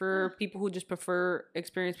for people who just prefer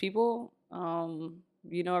experienced people,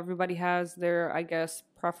 everybody has their, I guess,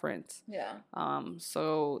 preference. Yeah.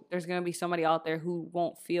 So there's going to be somebody out there who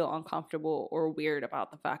won't feel uncomfortable or weird about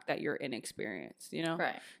the fact that you're inexperienced,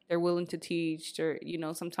 Right. They're willing to teach, or,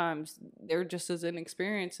 sometimes they're just as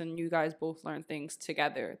inexperienced and you guys both learn things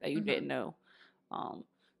together that you didn't know.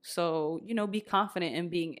 So, be confident in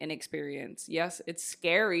being inexperienced. Yes, it's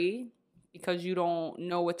scary because you don't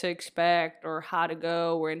know what to expect or how to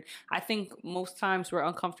go. And I think most times we're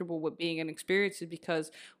uncomfortable with being inexperienced is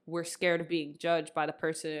because we're scared of being judged by the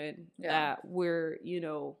person that we're,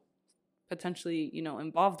 potentially,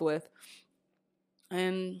 involved with.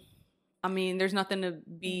 And I mean, there's nothing to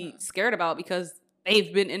be scared about because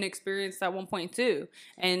they've been inexperienced at one point too.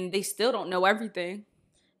 And they still don't know everything.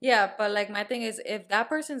 Yeah, but like my thing is, if that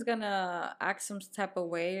person's gonna act some type of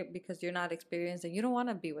way because you're not experienced, then you don't want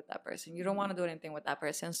to be with that person. You don't want to do anything with that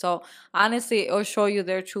person. So honestly, it'll show you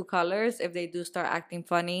their true colors if they do start acting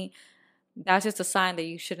funny. That's just a sign that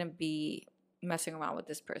you shouldn't be messing around with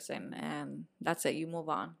this person, and that's it. You move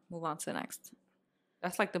on to the next.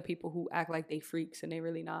 That's like the people who act like they freaks and they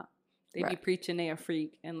really not. They be preaching they a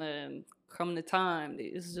freak, and then come the time,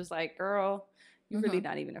 it's just like, girl, you're really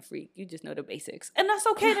not even a freak. You just know the basics. And that's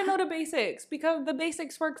okay to know the basics because the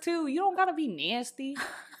basics work too. You don't got to be nasty.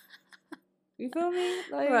 You feel me?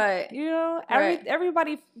 Like, right.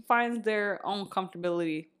 Everybody finds their own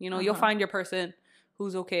comfortability. You'll find your person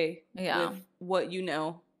who's okay with what you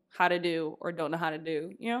know how to do or don't know how to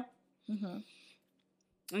do, And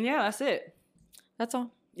yeah, that's it. That's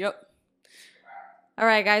all. Yep. All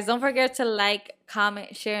right, guys, don't forget to like,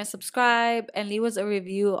 comment, share, and subscribe, and leave us a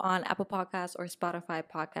review on Apple Podcasts or Spotify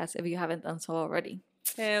Podcasts if you haven't done so already.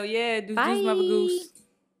 Hell yeah. Deuce, mother goose.